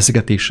 ezek a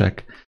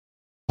beszélgetések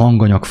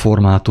hanganyag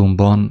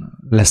formátumban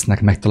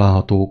lesznek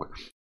megtalálhatók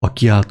a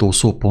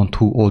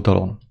kiáltószó.hu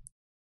oldalon.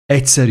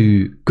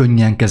 Egyszerű,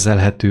 könnyen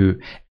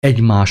kezelhető,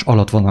 egymás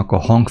alatt vannak a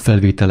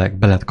hangfelvételek,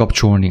 be lehet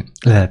kapcsolni,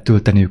 le lehet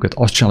tölteni őket,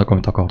 azt csinálok,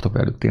 amit akartok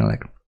velük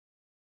tényleg.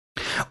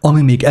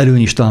 Ami még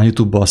előny is talán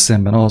YouTube-bal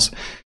szemben az,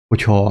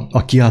 hogyha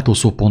a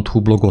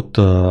kiáltószó.hu blogot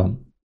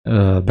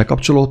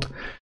bekapcsolod,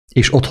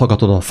 és ott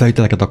hallgatod a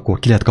felvételeket, akkor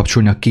ki lehet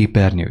kapcsolni a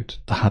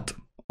képernyőt. Tehát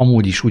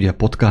amúgy is ugye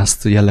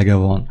podcast jellege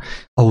van,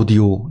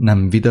 audio,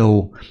 nem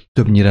videó,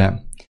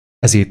 többnyire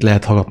ezért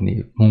lehet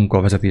hallgatni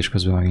munkavezetés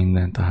közben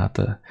minden,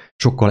 tehát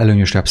sokkal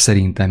előnyösebb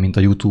szerintem, mint a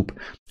YouTube,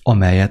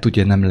 amelyet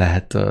ugye nem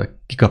lehet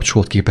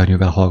kikapcsolt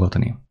képernyővel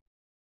hallgatni.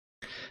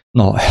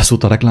 Na, ez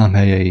volt a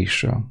reklámhelye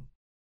is.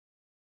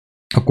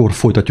 Akkor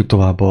folytatjuk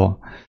tovább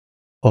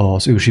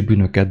az ősi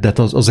bűnöket, de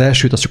az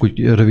elsőt, az csak úgy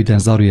röviden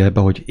zárójelbe,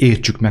 hogy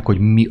értsük meg, hogy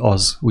mi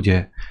az,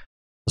 ugye,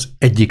 az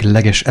egyik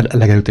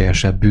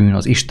legerőteljesebb bűn,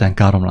 az Isten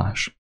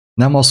káromlás.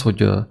 Nem az,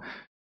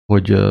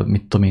 hogy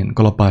mit tudom én,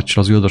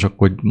 kalapáccsal az üldos,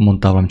 akkor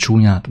mondtál valami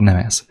csúnyát, nem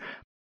ez,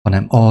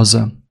 hanem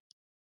az,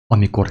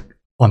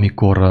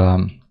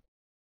 amikor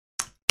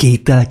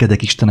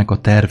kételkedek Istennek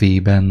a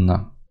tervében.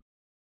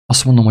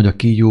 Azt mondom, hogy a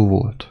kígyó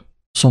volt,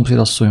 a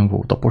szomszédasszony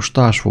volt, a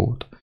postás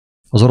volt,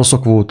 az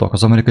oroszok voltak,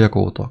 az amerikaiak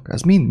voltak.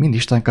 Ez mind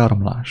Isten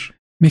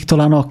káromlás. Még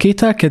talán a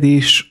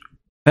kételkedés,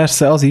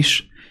 persze az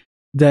is,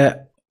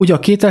 de ugye a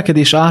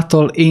kételkedés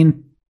által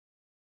én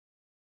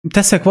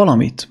teszek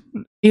valamit,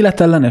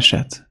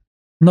 életelleneset.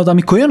 Na, de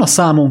amikor jön a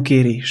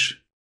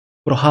számonkérés,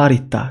 akkor a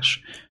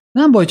hárítás.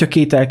 Nem baj, hogyha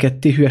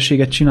kételkedtél,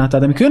 hülyeséget csináltál,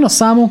 de amikor jön a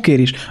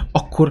számonkérés,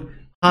 akkor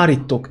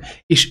hárítok.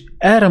 És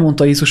erre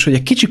mondta Jézus, hogy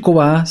egy kicsi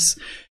kovász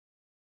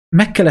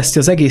megkeleszti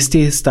az egész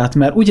tésztát,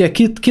 mert ugye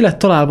ki lett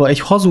találva egy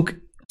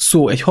hazug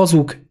szó, egy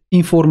hazug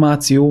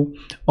információ,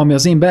 ami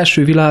az én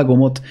belső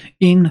világomot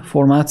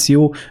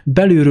információ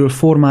belülről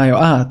formálja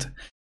át.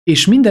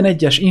 És minden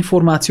egyes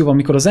információval,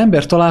 amikor az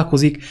ember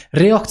találkozik,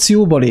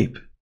 reakcióba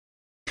lép.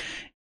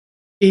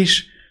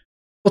 És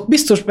ott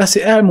biztos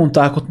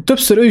elmondták, ott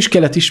többször ő is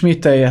kellett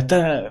ismételje,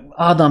 te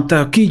Ádám, te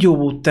a kígyó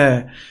volt,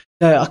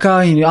 te a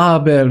Káin,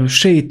 Ábel,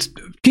 Sét,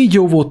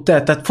 kígyó volt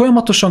te, tehát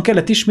folyamatosan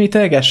kellett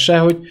ismételgesse,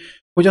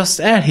 hogy azt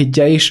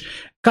elhiggye, és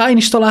Káin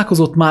is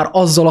találkozott már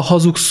azzal a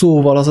hazug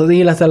szóval, az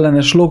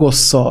életellenes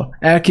logosszal,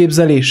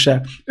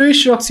 elképzeléssel. Ő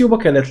is reakcióba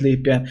kellett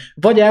lépjen.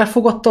 Vagy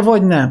elfogadta,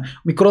 vagy nem.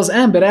 Amikor az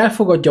ember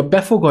elfogadja,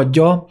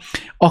 befogadja,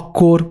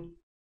 akkor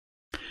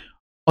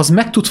az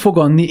meg tud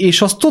fogadni,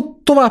 és az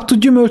tovább tud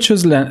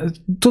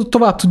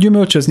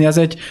gyümölcsözni. Ez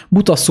egy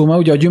buta szó, mert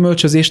ugye a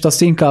gyümölcsözést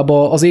azt inkább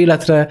az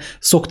életre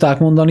szokták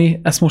mondani,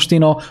 ezt most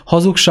én a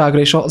hazugságra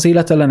és az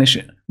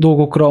életellenes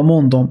dolgokra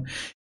mondom.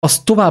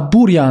 Az tovább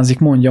burjánzik,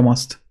 mondjam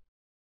azt.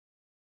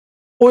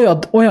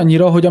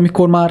 Olyannyira, hogy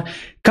amikor már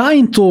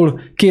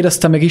Káintól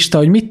kérdezte meg Isten,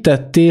 hogy mit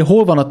tettél,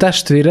 hol van a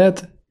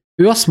testvéred,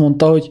 ő azt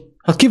mondta, hogy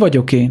hát ki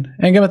vagyok én?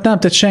 Engemet nem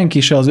tett senki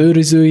se az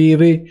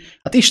őrizőjévé.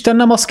 Hát Isten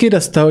nem azt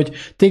kérdezte, hogy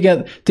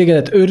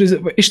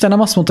Isten nem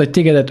azt mondta, hogy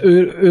tégedet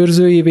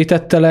őrzőjévé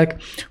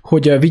tettelek,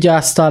 hogy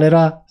vigyáztál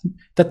rá.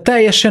 Tehát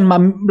teljesen már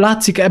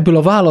látszik ebből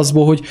a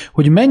válaszból,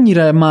 hogy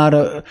mennyire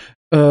már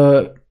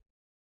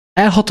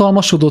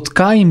elhatalmasodott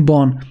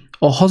Káinban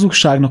a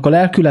hazugságnak a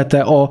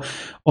lelkülete,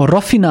 a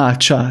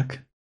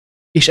rafináltság.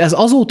 És ez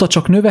azóta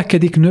csak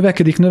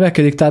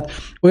növekedik, tehát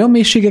olyan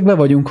mélységekben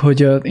vagyunk, hogy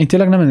én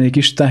tényleg nem lennék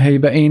Isten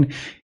helyébe. Én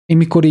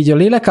mikor így a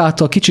lélek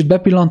által kicsit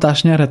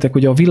bepillantást nyerhetek,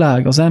 hogy a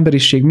világ, az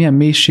emberiség milyen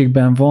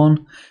mélységben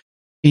van,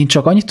 én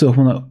csak annyit tudok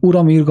mondani,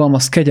 Uram,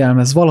 irgalmaz,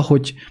 kegyelmez,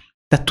 valahogy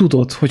te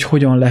tudod, hogy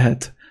hogyan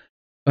lehet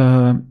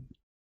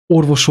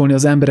orvosolni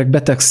az emberek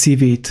beteg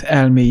szívét,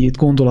 elméjét,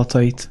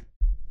 gondolatait.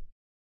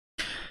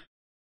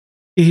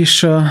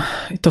 És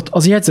itt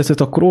az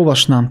jegyzetet akkor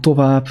olvasnám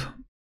tovább,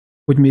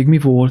 hogy még mi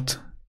volt.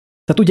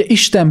 Tehát ugye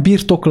Isten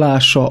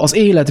birtoklása, az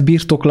élet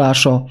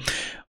birtoklása,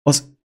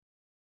 az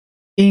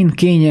én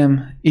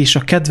kényem és a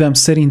kedvem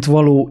szerint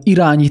való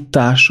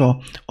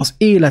irányítása, az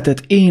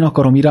életet én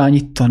akarom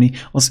irányítani,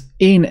 az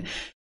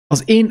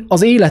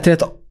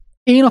életet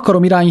én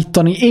akarom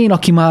irányítani, én,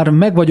 aki már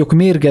meg vagyok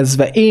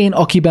mérgezve, én,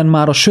 akiben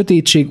már a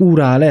sötétség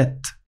úrrá lett.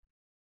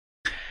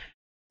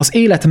 Az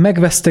élet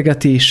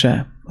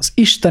megvesztegetése, az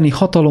isteni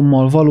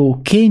hatalommal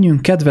való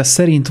kényünk kedve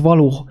szerint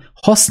való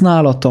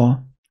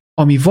használata,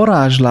 ami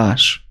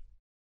varázslás.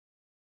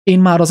 Én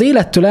már az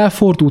élettől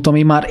elfordultam,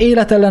 én már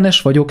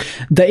életellenes vagyok,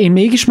 de én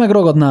mégis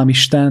megragadnám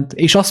Istent,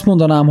 és azt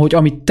mondanám, hogy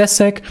amit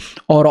teszek,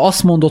 arra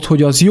azt mondod,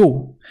 hogy az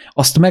jó,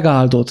 azt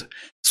megáldod.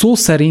 Szó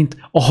szerint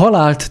a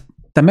halált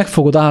te meg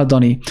fogod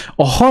áldani.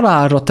 A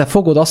halálra te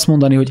fogod azt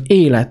mondani, hogy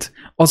élet,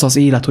 az az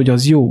élet, hogy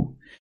az jó.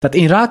 Tehát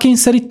én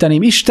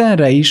rákényszeríteném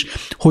Istenre is,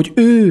 hogy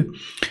ő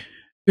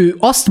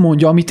azt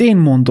mondja, amit én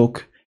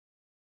mondok.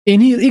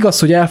 Én igaz,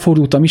 hogy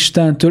elfordultam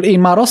Istentől, én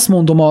már azt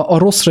mondom a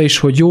rosszra is,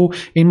 hogy jó,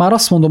 én már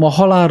azt mondom a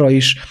halálra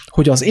is,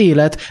 hogy az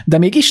élet, de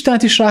még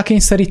Istent is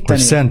rákényszeríteném.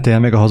 Hogy szentelj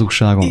meg a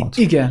hazugságomat.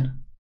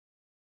 Igen.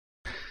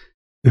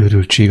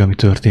 Őrültség, ami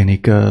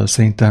történik,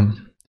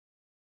 szerintem.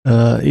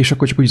 És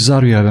akkor csak úgy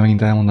zárójelben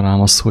megint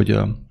elmondanám azt, hogy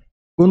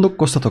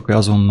gondolkoztatok-e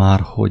azon már,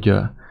 hogy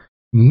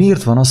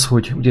miért van az,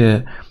 hogy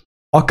ugye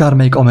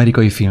akármelyik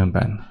amerikai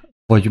filmben,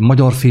 vagy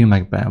magyar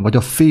filmekben, vagy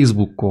a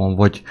Facebookon,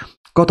 vagy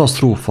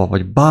katasztrófa,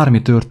 vagy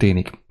bármi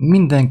történik,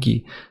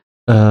 mindenki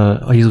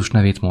a Jézus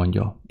nevét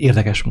mondja,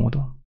 érdekes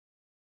módon.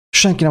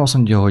 Senki nem azt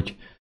mondja, hogy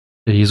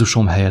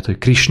Jézusom helyett, hogy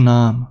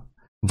Krisnám,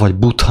 vagy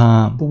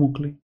Buddhám,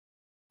 Pumukli.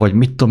 vagy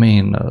mit tudom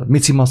én,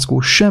 Micimackó,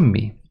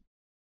 semmi.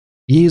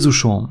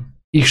 Jézusom,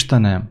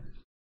 Istenem,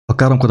 a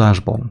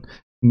káromkodásban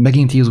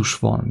megint Jézus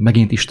van,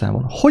 megint Isten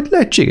van. Hogy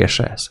lehetséges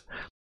ez?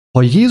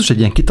 Ha Jézus egy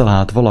ilyen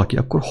kitalált valaki,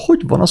 akkor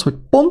hogy van az, hogy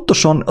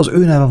pontosan az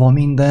ő neve van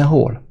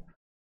mindenhol?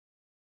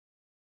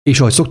 És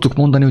ahogy szoktuk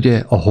mondani, ugye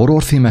a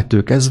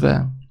horrorfilmektől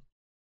kezdve,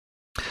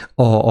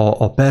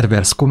 a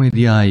pervers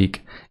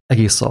komédiáig,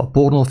 egész a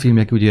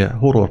pornófilmek, ugye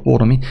horror,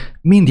 porno,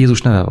 mind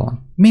Jézus neve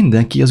van.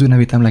 Mindenki az ő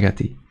nevét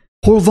emlegeti.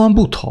 Hol van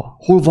Buddha?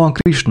 Hol van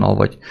Krishna?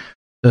 Vagy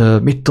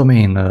mit tudom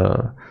én,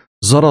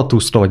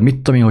 Zaratusztra, vagy mit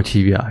tudom én, hogy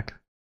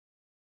hívják?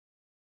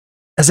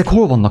 Ezek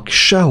hol vannak?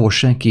 Sehol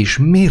senki, és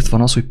miért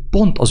van az, hogy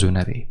pont az ő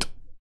nevét?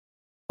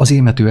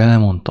 Azért, mert ő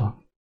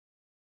elmondta.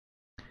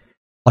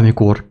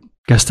 Amikor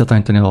kezdte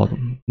tanítani a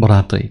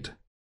barátait,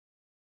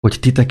 hogy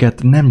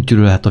titeket nem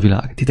gyűlölhet a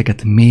világ,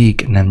 titeket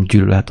még nem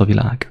gyűlölhet a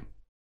világ.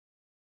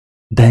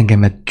 De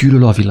engemet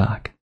gyűlöl a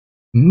világ.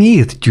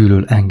 Miért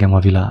gyűlöl engem a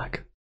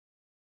világ?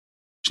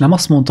 És nem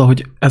azt mondta,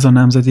 hogy ez a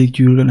nemzedék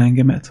gyűlöl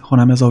engemet,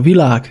 hanem ez a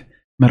világ,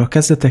 mert a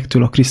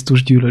kezdetektől a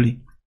Krisztus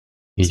gyűlöli.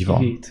 Így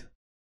van.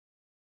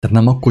 Tehát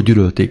nem akkor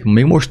gyűlölték,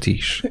 még most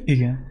is.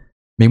 Igen.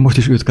 Még most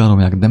is őt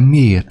káromolják, de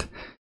miért?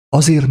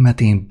 Azért,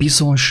 mert én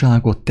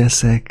bizonyságot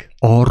teszek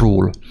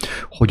arról,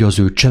 hogy az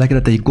ő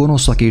cselekedetei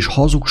gonoszak és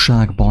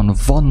hazugságban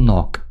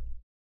vannak.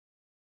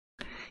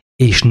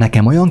 És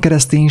nekem olyan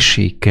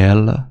kereszténység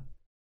kell,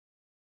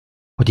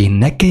 hogy én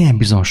ne kelljen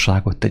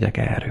bizonyságot tegyek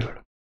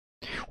erről.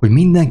 Hogy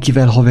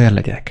mindenkivel haver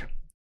legyek.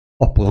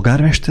 A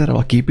polgármesterrel,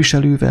 a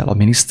képviselővel, a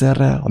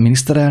miniszterrel, a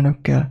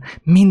miniszterelnökkel,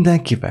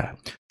 mindenkivel.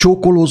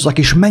 Csókolózzak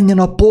és menjen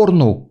a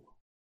pornó.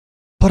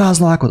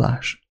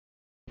 Paráználkodás.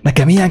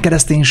 Nekem ilyen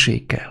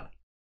kereszténység kell.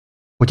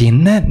 Hogy én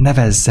ne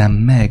nevezzem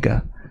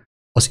meg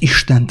az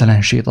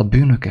istentelenséget, a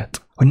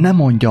bűnöket. Hogy ne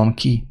mondjam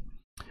ki.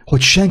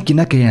 Hogy senki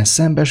ne kelljen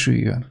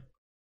szembesüljön.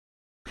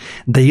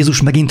 De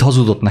Jézus megint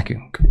hazudott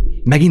nekünk.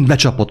 Megint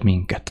becsapott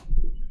minket.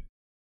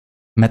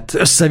 Mert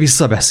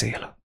össze-vissza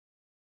beszél.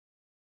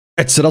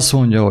 Egyszer azt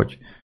mondja, hogy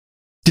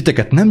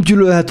titeket nem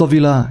gyűlölhet a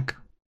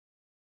világ,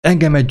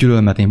 engemet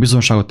gyűlöl, mert én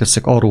bizonyságot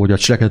teszek arról, hogy a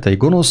cselekedetei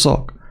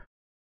gonoszak.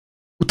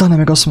 Utána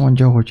meg azt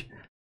mondja, hogy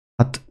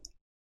hát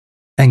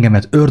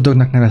engemet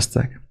ördögnek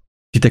neveztek,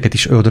 titeket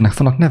is ördögnek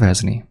fognak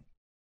nevezni.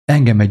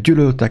 Engemet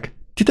gyűlöltek,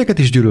 titeket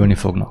is gyűlölni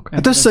fognak.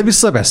 Hát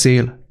össze-vissza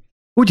beszél,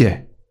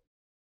 ugye?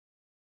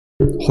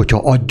 Hogyha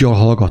aggyal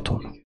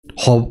hallgatom,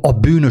 ha a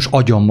bűnös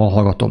agyammal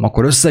hallgatom,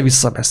 akkor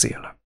össze-vissza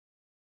beszél.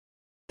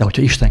 De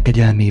hogyha Isten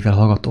kegyelmével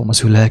hallgatom,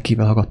 az ő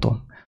lelkével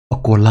hallgatom,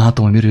 akkor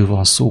látom, hogy miről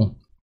van szó.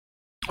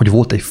 Hogy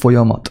volt egy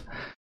folyamat,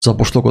 az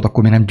apostolokat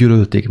akkor még nem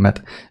gyűlölték,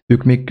 mert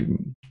ők még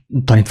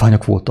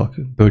tanítványok voltak,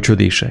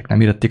 bölcsődések,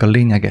 nem érették a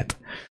lényeget.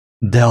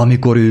 De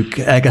amikor ők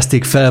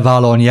elkezdték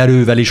felvállalni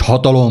erővel és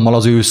hatalommal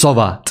az ő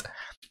szavát,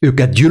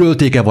 őket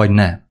gyűlölték-e vagy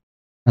ne?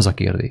 Ez a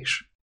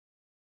kérdés.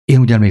 Én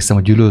úgy emlékszem,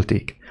 hogy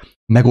gyűlölték.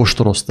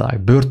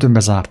 Megostorozták, börtönbe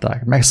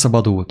zárták,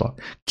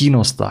 megszabadultak,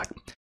 kínozták,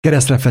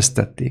 keresztre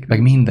fesztették,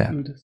 meg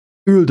minden.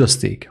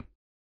 Üldözték.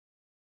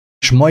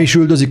 És ma is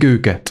üldözik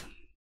őket.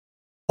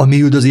 A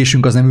mi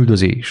üldözésünk az nem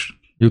üldözés.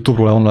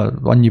 YouTube-ról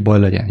annyi baj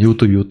legyen.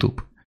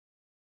 YouTube.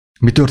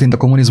 Mi történt a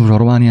kommunizmusban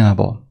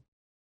Romániában?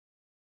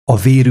 A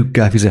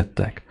vérükkel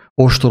fizettek.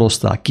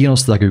 Ostorozták,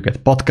 kínozták őket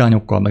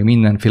patkányokkal, meg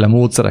mindenféle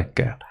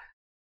módszerekkel.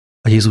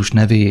 A Jézus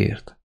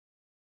nevéért.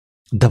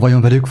 De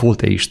vajon velük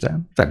volt-e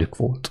Isten? Velük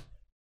volt.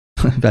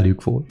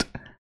 Velük volt.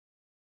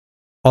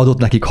 Adott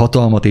nekik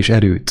hatalmat és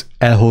erőt,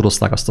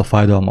 elhordozták azt a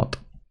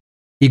fájdalmat.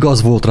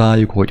 Igaz volt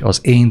rájuk, hogy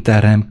az én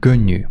terhem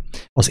könnyű,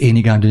 az én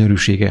igám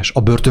gyönyörűséges,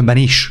 a börtönben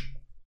is.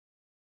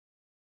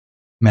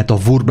 Mert a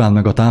Wurbrand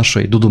meg a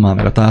társai, Dudomán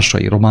meg a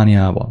társai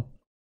Romániában,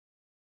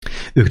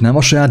 ők nem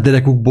a saját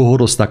derekukból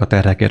hordozták a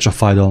terheket és a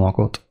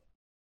fájdalmakat,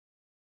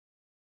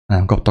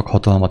 nem kaptak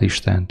hatalmat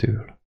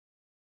Istentől.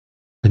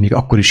 hogy még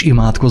akkor is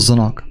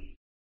imádkozzanak,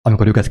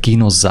 amikor őket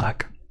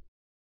kínozzák.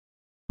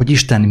 Hogy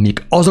Isten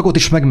még azokat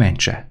is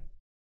megmentse,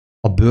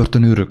 a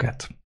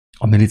börtönőröket,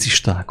 a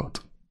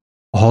milicistákat,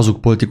 a hazug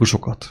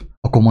politikusokat,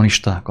 a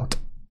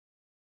kommunistákat.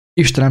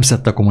 Isten nem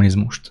szerette a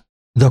kommunizmust,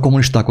 de a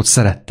kommunistákat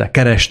szerette,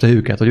 kereste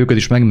őket, hogy őket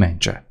is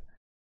megmentse.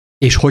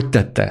 És hogy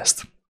tette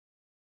ezt?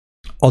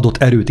 Adott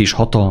erőt és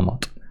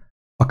hatalmat,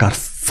 akár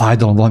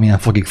fájdalom, valamilyen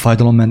fogig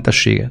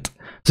fájdalommentességet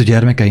az ő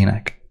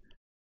gyermekeinek,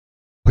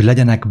 hogy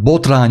legyenek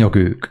botrányok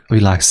ők a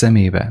világ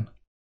szemében.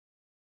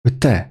 Hogy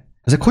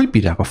ezek hogy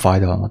bírják a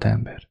fájdalmat,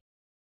 ember?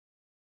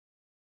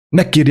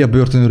 Megkéri a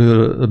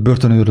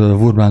börtönőről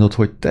Wurmbrandot,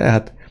 hogy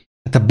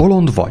te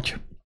bolond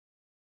vagy.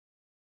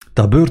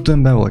 Te a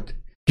börtönben vagy,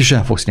 ki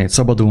sem fogsz innen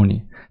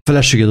szabadulni.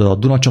 Feleséged a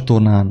Duna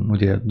csatornán,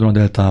 ugye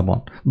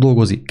Dunadeltában,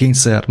 dolgozik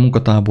kényszer,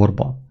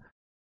 munkatáborban.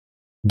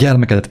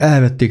 Gyermekedet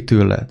elvették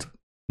tőled,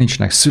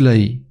 nincsenek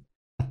szülei.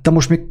 Hát te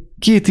most még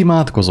két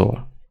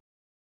imádkozol.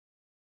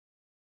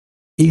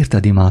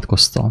 Érted,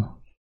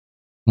 imádkoztam,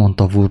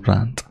 mondta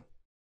Wurmbrand.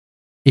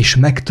 És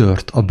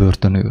megtört a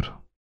börtönőr.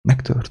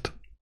 Megtört.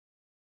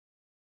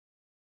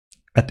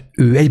 Hát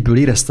ő egyből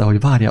érezte, hogy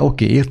várja,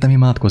 oké, értem,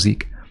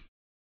 imádkozik.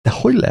 De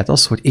hogy lehet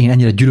az, hogy én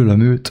ennyire gyűlölöm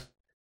őt,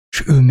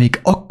 és ő még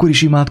akkor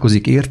is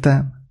imádkozik,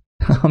 értem,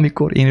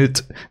 amikor én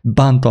őt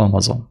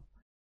bántalmazom.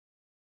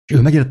 És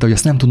ő megértette, hogy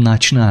ezt nem tudná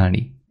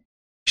csinálni.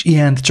 És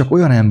ilyent csak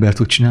olyan ember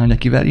tud csinálni,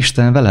 akivel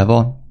Isten vele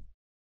van.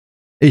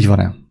 Így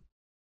van-e?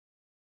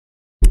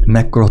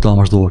 Mekkora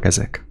hatalmas dolgok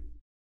ezek.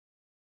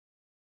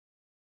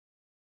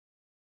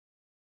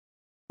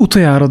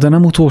 Utoljára, de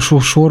nem utolsó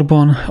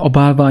sorban a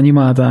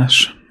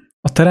bálványimádás,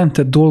 a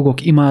teremtett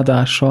dolgok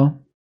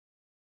imádása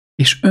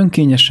és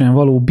önkényesen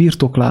való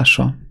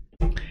birtoklása.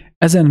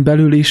 Ezen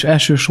belül is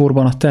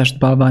elsősorban a test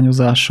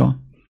bálványozása.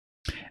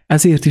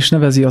 Ezért is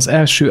nevezi az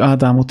első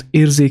Ádámot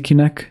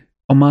érzékinek,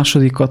 a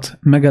másodikat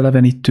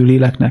megelevenítő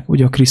léleknek,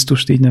 ugye a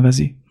Krisztust így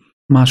nevezi.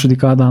 A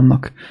második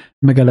Ádámnak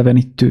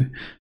megelevenítő,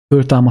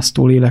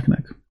 föltámasztó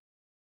léleknek.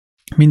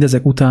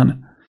 Mindezek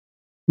után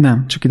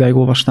nem, csak idáig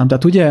olvastam.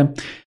 Tehát ugye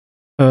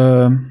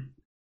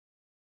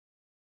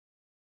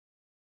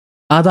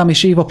Ádám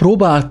és Éva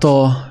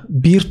próbálta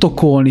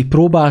birtokolni,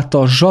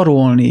 próbálta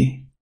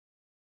zsarolni,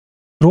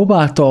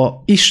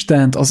 próbálta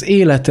Istent, az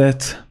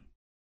életet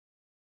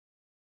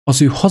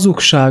az ő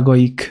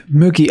hazugságaik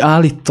mögé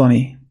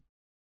állítani.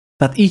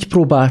 Tehát így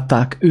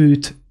próbálták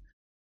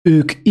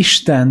ők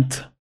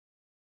Istent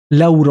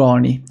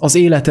leuralni, az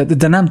életet,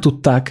 de nem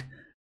tudták,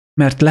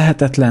 mert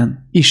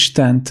lehetetlen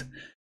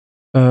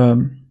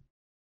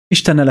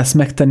Istennel ezt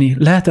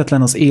megtenni,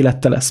 lehetetlen az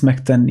élettel ezt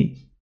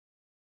megtenni.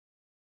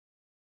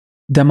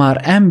 De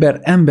már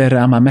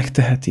emberrel már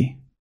megteheti.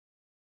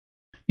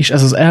 És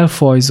ez az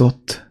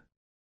elfajzott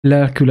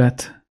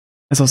lelkület,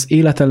 ez az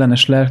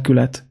életellenes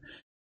lelkület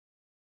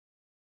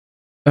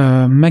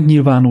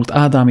megnyilvánult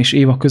Ádám és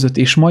Éva között,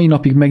 és mai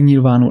napig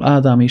megnyilvánul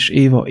Ádám és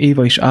Éva,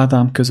 Éva és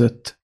Ádám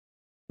között,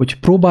 hogy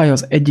próbálja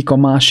az egyik a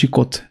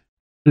másikot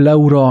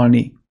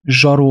leuralni,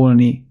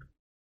 zsarolni,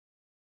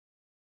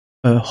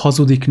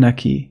 hazudik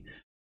neki,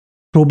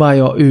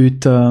 próbálja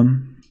őt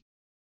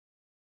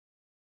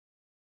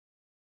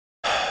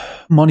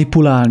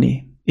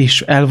manipulálni,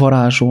 és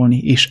elvarázsolni,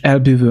 és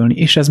elbűvölni,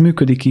 és ez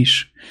működik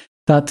is.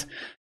 Tehát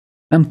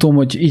nem tudom,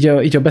 hogy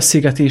így a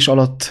beszélgetés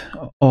alatt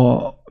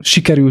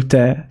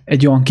sikerült-e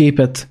egy olyan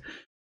képet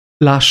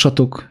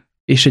lássatok,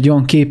 és egy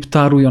olyan kép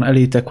táruljon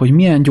elétek, hogy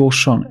milyen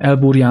gyorsan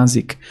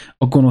elburjánzik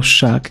a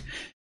gonoszság,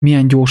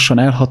 milyen gyorsan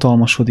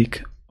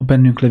elhatalmasodik a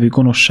bennünk levő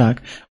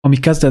gonoszság, ami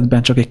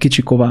kezdetben csak egy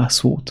kicsi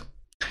kovász volt.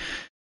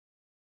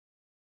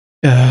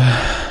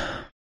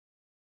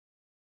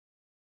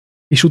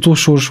 És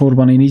utolsó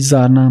sorban én így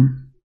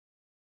zárnám,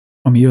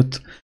 ami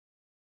jött.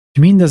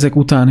 Mindezek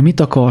után mit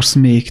akarsz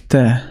még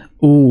te,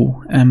 ó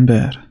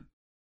ember,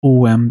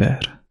 ó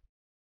ember?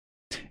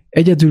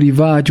 Egyedüli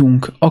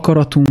vágyunk,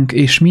 akaratunk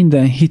és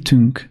minden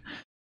hitünk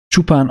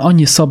csupán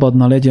annyi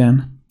szabadna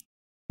legyen,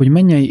 hogy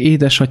mennyei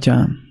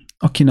édesatyám,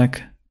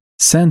 akinek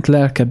szent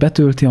lelke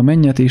betölti a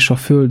mennyet és a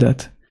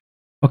földet,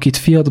 akit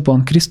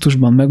fiatban,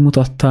 Krisztusban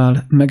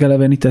megmutattál,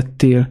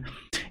 megelevenítettél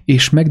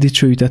és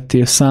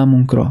megdicsőítettél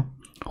számunkra,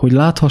 hogy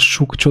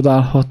láthassuk,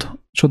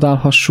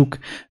 csodálhassuk,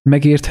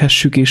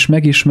 megérthessük és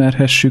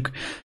megismerhessük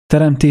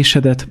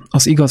teremtésedet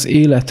az igaz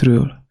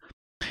életről.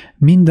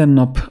 Minden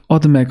nap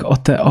add meg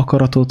a te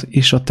akaratod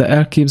és a te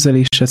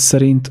elképzelésed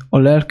szerint a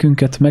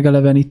lelkünket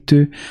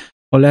megelevenítő,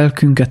 a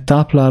lelkünket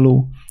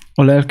tápláló,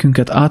 a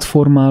lelkünket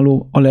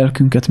átformáló, a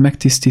lelkünket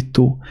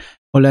megtisztító,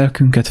 a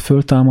lelkünket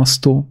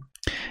föltámasztó,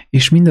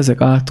 és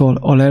mindezek által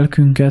a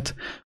lelkünket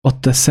a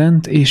te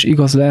szent és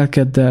igaz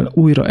lelkeddel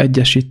újra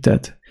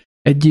egyesíted,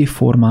 egyé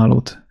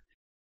formálod.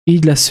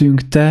 Így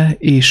leszünk te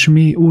és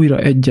mi újra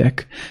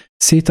egyek,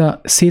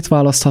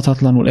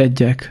 szétválaszthatatlanul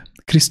egyek,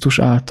 Krisztus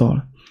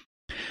által.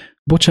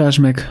 Bocsáss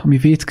meg a mi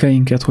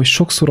vétkeinket, hogy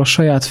sokszor a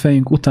saját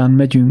fejünk után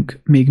megyünk,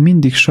 még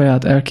mindig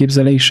saját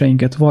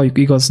elképzeléseinket valljuk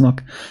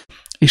igaznak,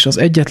 és az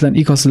egyetlen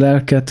igaz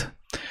lelket,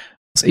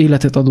 az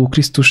életet adó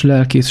Krisztus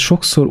lelkét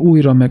sokszor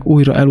újra meg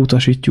újra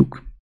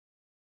elutasítjuk.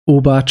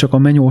 Ó, bárcsak a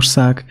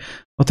mennyország,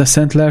 a te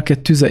szent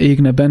lelked tüze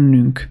égne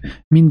bennünk,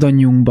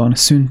 mindannyiunkban,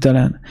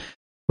 szüntelen,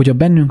 hogy a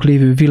bennünk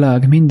lévő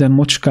világ minden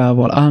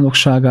mocskával,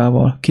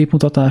 álnokságával,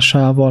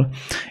 képmutatásával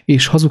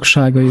és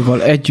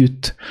hazugságaival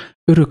együtt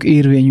örök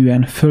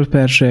érvényűen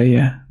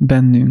fölperzselje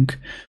bennünk,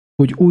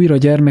 hogy újra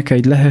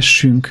gyermekeid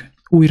lehessünk,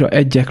 újra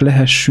egyek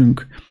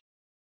lehessünk,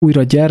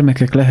 újra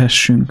gyermekek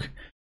lehessünk,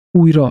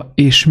 újra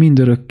és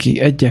mindörökké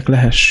egyek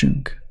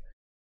lehessünk.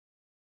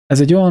 Ez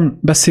egy olyan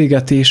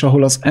beszélgetés,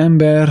 ahol az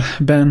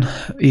emberben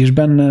és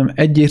bennem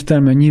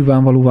egyértelműen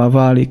nyilvánvalóvá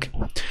válik,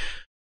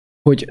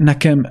 hogy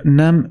nekem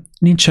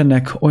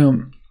nincsenek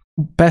olyan,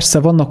 persze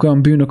vannak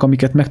olyan bűnök,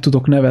 amiket meg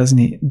tudok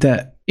nevezni,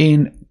 de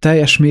én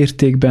teljes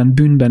mértékben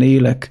bűnben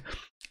élek,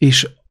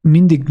 és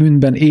mindig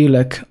bűnben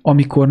élek,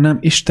 amikor nem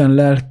Isten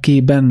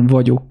lelkében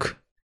vagyok.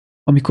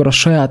 Amikor a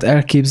saját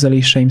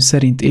elképzeléseim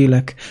szerint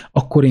élek,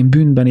 akkor én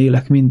bűnben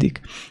élek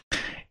mindig.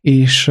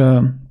 És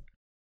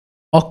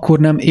akkor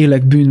nem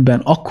élek bűnben,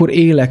 akkor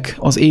élek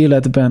az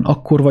életben,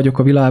 akkor vagyok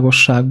a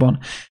világosságban,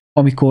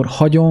 amikor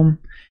hagyom,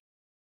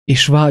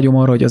 és vágyom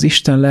arra, hogy az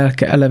Isten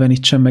lelke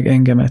elevenítsen meg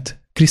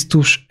engemet.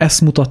 Krisztus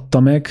ezt mutatta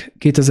meg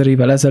 2000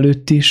 évvel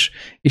ezelőtt is,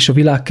 és a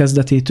világ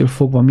kezdetétől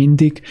fogva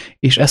mindig,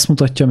 és ezt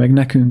mutatja meg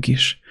nekünk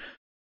is.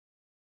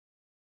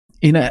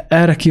 Én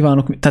erre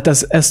kívánok, tehát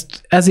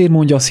ezért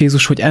mondja az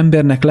Jézus, hogy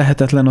embernek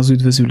lehetetlen az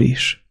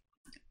üdvözülés.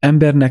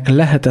 Embernek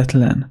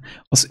lehetetlen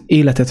az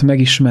életet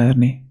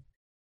megismerni.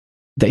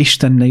 De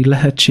Istennek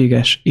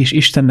lehetséges, és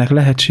Istennek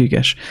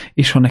lehetséges,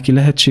 és ha neki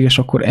lehetséges,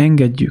 akkor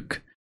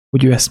engedjük,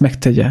 hogy ő ezt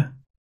megtegye.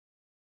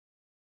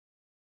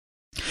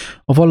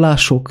 A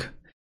vallások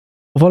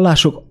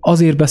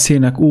azért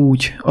beszélnek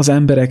úgy az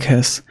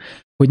emberekhez,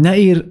 hogy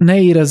ne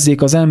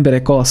érezzék az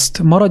emberek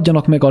azt,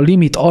 maradjanak meg a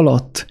limit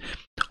alatt,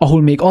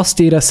 ahol még azt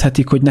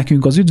érezhetik, hogy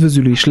nekünk az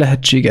üdvözülés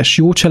lehetséges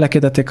jó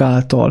cselekedetek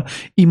által,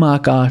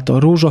 imák által,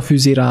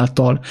 rózsafűzér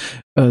által,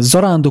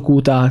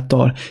 zarándokút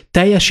által,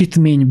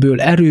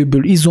 teljesítményből,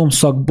 erőből,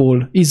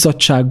 izomszagból,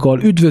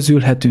 izzadsággal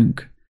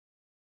üdvözülhetünk.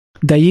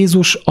 De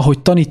Jézus,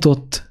 ahogy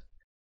tanított,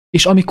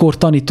 és amikor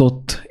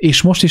tanított,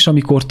 és most is,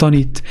 amikor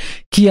tanít,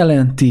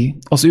 kijelenti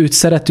az őt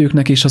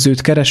szeretőknek és az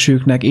őt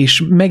keresőknek,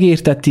 és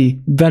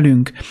megérteti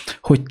velünk,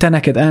 hogy te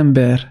neked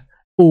ember,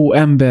 ó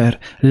ember,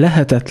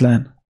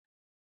 lehetetlen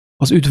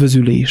az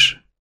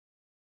üdvözülés,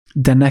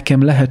 de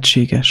nekem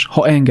lehetséges,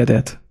 ha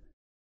engeded.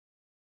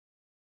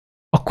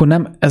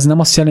 Akkor ez nem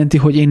azt jelenti,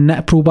 hogy én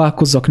ne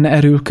próbálkozzak, ne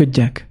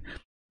erőlködjek.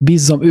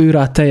 Bízzam ő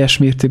rá teljes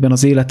mértékben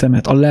az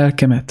életemet, a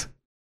lelkemet,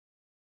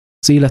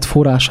 az élet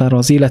forrására,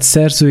 az élet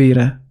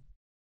szerzőjére,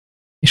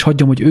 és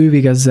hagyjam, hogy ő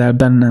végezze el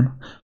bennem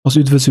az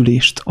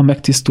üdvözülést, a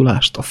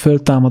megtisztulást, a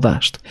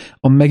föltámadást,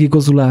 a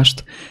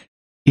megigazulást,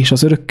 és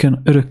az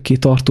örökké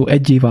tartó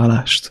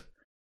egyéválást,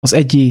 az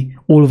egyé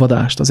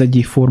olvadást, az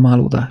egyé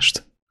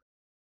formálódást.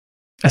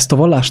 Ezt a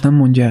vallás nem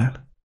mondja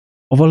el.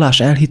 A vallás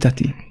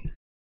elhiteti,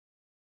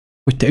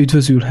 hogy te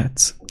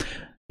üdvözülhetsz,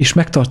 és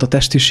megtart a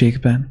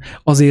testiségben,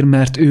 azért,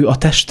 mert ő a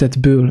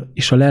testedből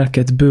és a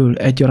lelkedből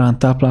egyaránt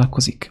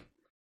táplálkozik.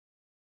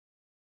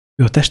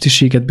 Ő a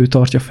testiségedből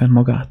tartja fenn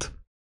magát.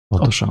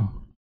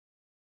 Pontosan.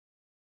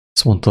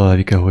 Azt mondta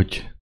Evike,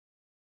 hogy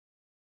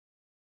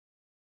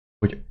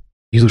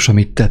Jézus,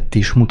 amit tett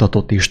és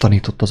mutatott és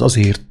tanított, az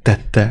azért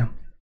tette,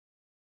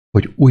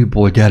 hogy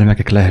újból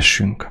gyermekek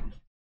lehessünk.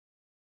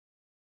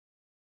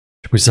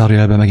 És hogy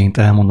zárójelben megint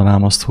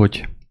elmondanám azt,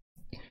 hogy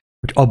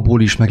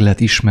abból is meg lehet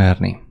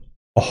ismerni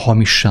a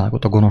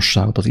hamisságot, a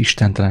gonoszságot, az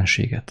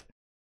istentelenséget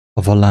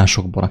a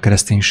vallásokban, a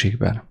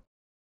kereszténységben,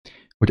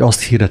 hogy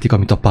azt hirdetik,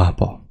 amit a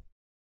pápa.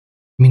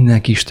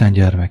 Mindenki Isten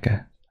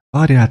gyermeke.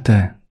 Várjál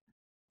te,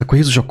 akkor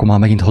Jézus akkor már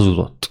megint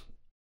hazudott.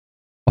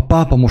 A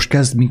pápa most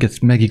kezd minket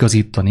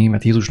megigazítani,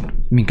 mert Jézus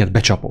minket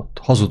becsapott,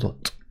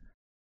 hazudott.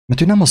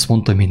 Mert ő nem azt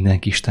mondta, hogy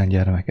mindenki Isten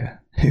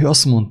gyermeke. Ő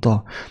azt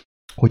mondta,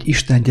 hogy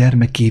Isten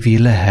gyermekévé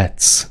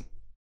lehetsz.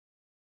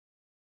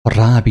 Ha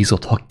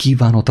rábízott, ha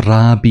kívánod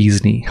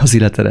rábízni az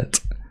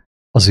életedet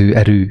az ő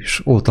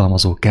erős,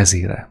 oltalmazó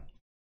kezére,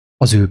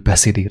 az ő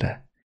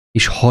beszédére,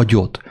 és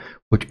hagyod,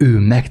 hogy ő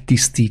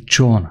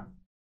megtisztítson.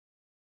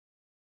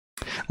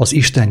 Az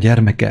Isten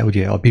gyermeke,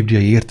 ugye a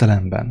bibliai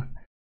értelemben,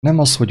 nem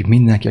az, hogy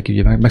mindenki, aki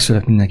ugye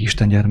megszületett, mindenki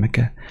Isten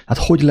gyermeke. Hát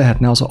hogy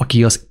lehetne az,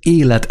 aki az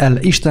élet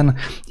ellen,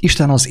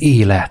 Isten az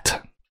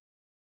élet.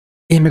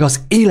 Én meg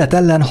az élet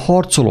ellen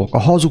harcolok a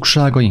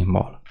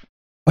hazugságaimmal,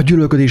 a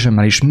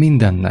gyűlölködésemmel és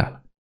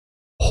mindennel.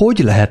 Hogy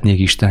lehetnék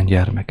Isten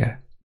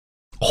gyermeke?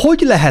 Hogy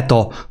lehet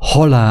a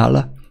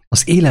halál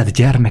az élet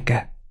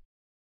gyermeke?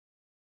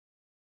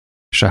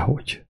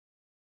 Sehogy.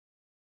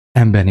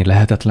 Embernél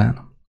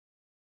lehetetlen.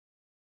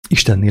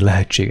 Istennél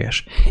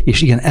lehetséges.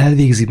 És igen,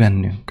 elvégzi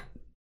bennünk.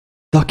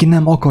 De aki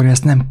nem akarja,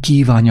 ezt nem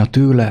kívánja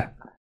tőle,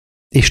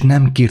 és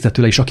nem kérte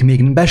tőle, és aki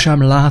még be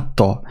sem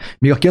látta,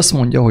 még aki azt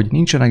mondja, hogy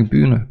nincsenek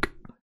bűnök,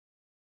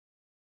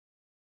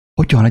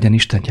 hogyan legyen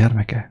Isten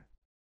gyermeke?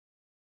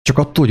 Csak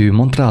attól, hogy ő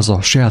montrázza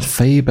a saját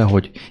fejébe,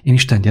 hogy én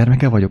Isten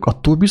gyermeke vagyok,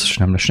 attól biztos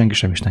nem lesz senki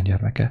sem Isten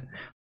gyermeke.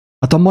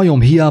 Hát a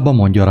majom hiába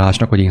mondja a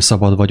rácsnak, hogy én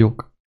szabad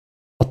vagyok,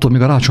 attól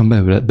még a rácson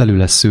belül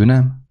lesz sző,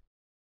 nem?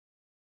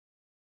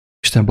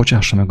 Isten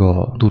bocsássa meg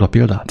a durva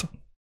példát.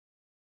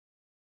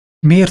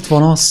 Miért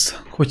van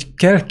az, hogy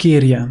kell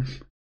kérjem,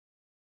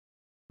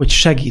 hogy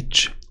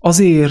segíts?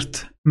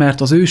 Azért,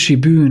 mert az ősi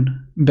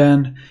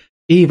bűnben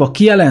Éva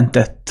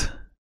kijelentett,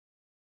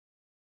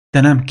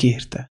 de nem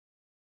kérte.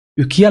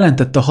 Ő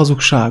kijelentette a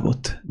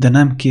hazugságot, de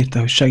nem kérte,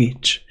 hogy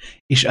segíts.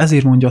 És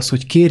ezért mondja azt,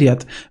 hogy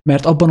kérjed,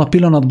 mert abban a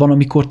pillanatban,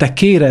 amikor te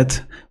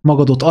kéred,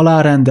 magadot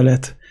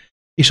alárendeled,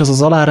 és az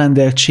az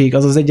alárendeltség,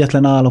 az az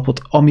egyetlen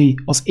állapot, ami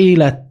az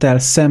élettel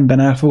szemben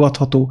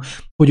elfogadható,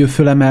 hogy ő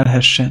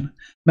fölemelhessen.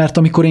 Mert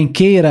amikor én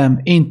kérem,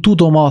 én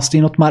tudom azt,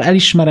 én ott már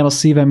elismerem a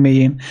szívem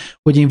mélyén,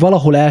 hogy én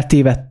valahol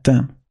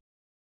eltévedtem.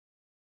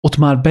 Ott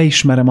már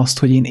beismerem azt,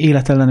 hogy én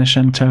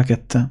életellenesen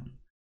cselekedtem.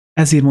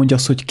 Ezért mondja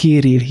azt, hogy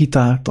kérjél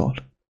hitáltal.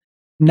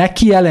 Ne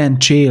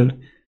kijelentsél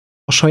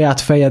a saját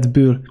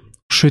fejedből,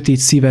 a sötét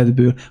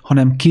szívedből,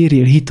 hanem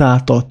kérjél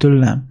hitáltal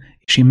tőlem,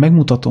 és én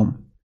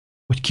megmutatom,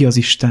 hogy ki az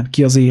Isten,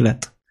 ki az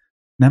élet.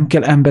 Nem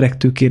kell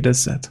emberektől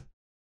kérdezzed.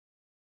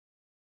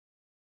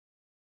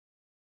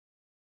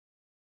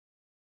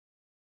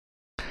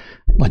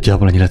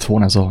 Nagyjából ennyi lett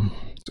volna ez az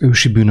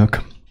ősi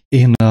bűnök.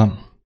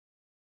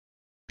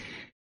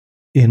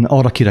 Én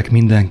arra kérek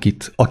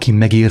mindenkit, aki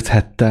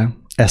megérthette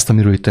ezt,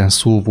 amiről itt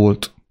szó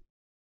volt,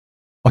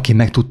 aki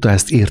meg tudta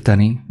ezt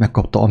érteni,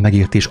 megkapta a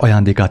megértés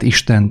ajándékát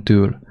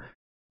Istentől,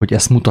 hogy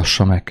ezt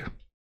mutassa meg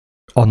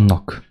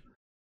annak,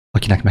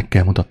 akinek meg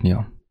kell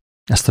mutatnia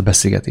ezt a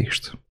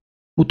beszélgetést.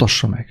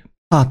 Mutassa meg.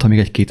 Hát, ha még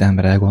egy-két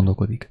ember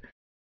elgondolkodik,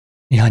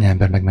 néhány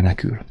ember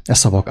megmenekül e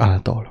szavak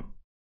által.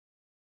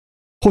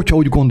 Hogyha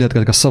úgy gondolják,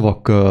 ezek a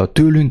szavak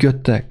tőlünk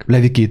jöttek,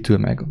 Levikétől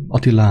meg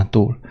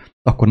Attilától,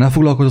 akkor ne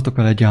foglalkozzatok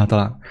vele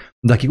egyáltalán.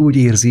 De aki úgy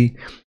érzi,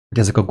 hogy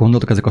ezek a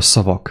gondolatok, ezek a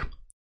szavak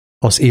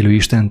az élő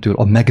Istentől,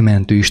 a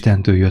megmentő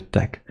Istentől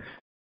jöttek,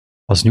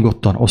 az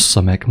nyugodtan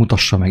ossza meg,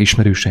 mutassa meg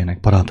ismerőseinek,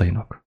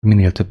 barátainak,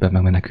 minél többen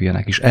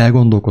megmeneküljenek, és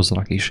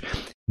elgondolkozzanak is,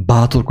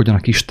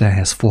 bátorkodjanak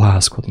Istenhez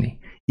fohászkodni,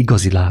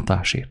 igazi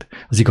látásért,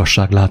 az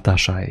igazság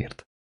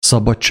látásáért,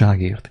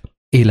 szabadságért,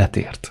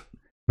 életért,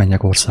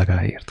 mennyek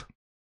országáért.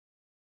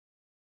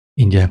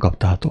 Ingyen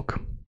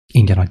kaptátok,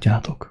 ingyen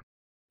adjátok.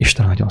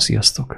 Isten áldjon, sziasztok!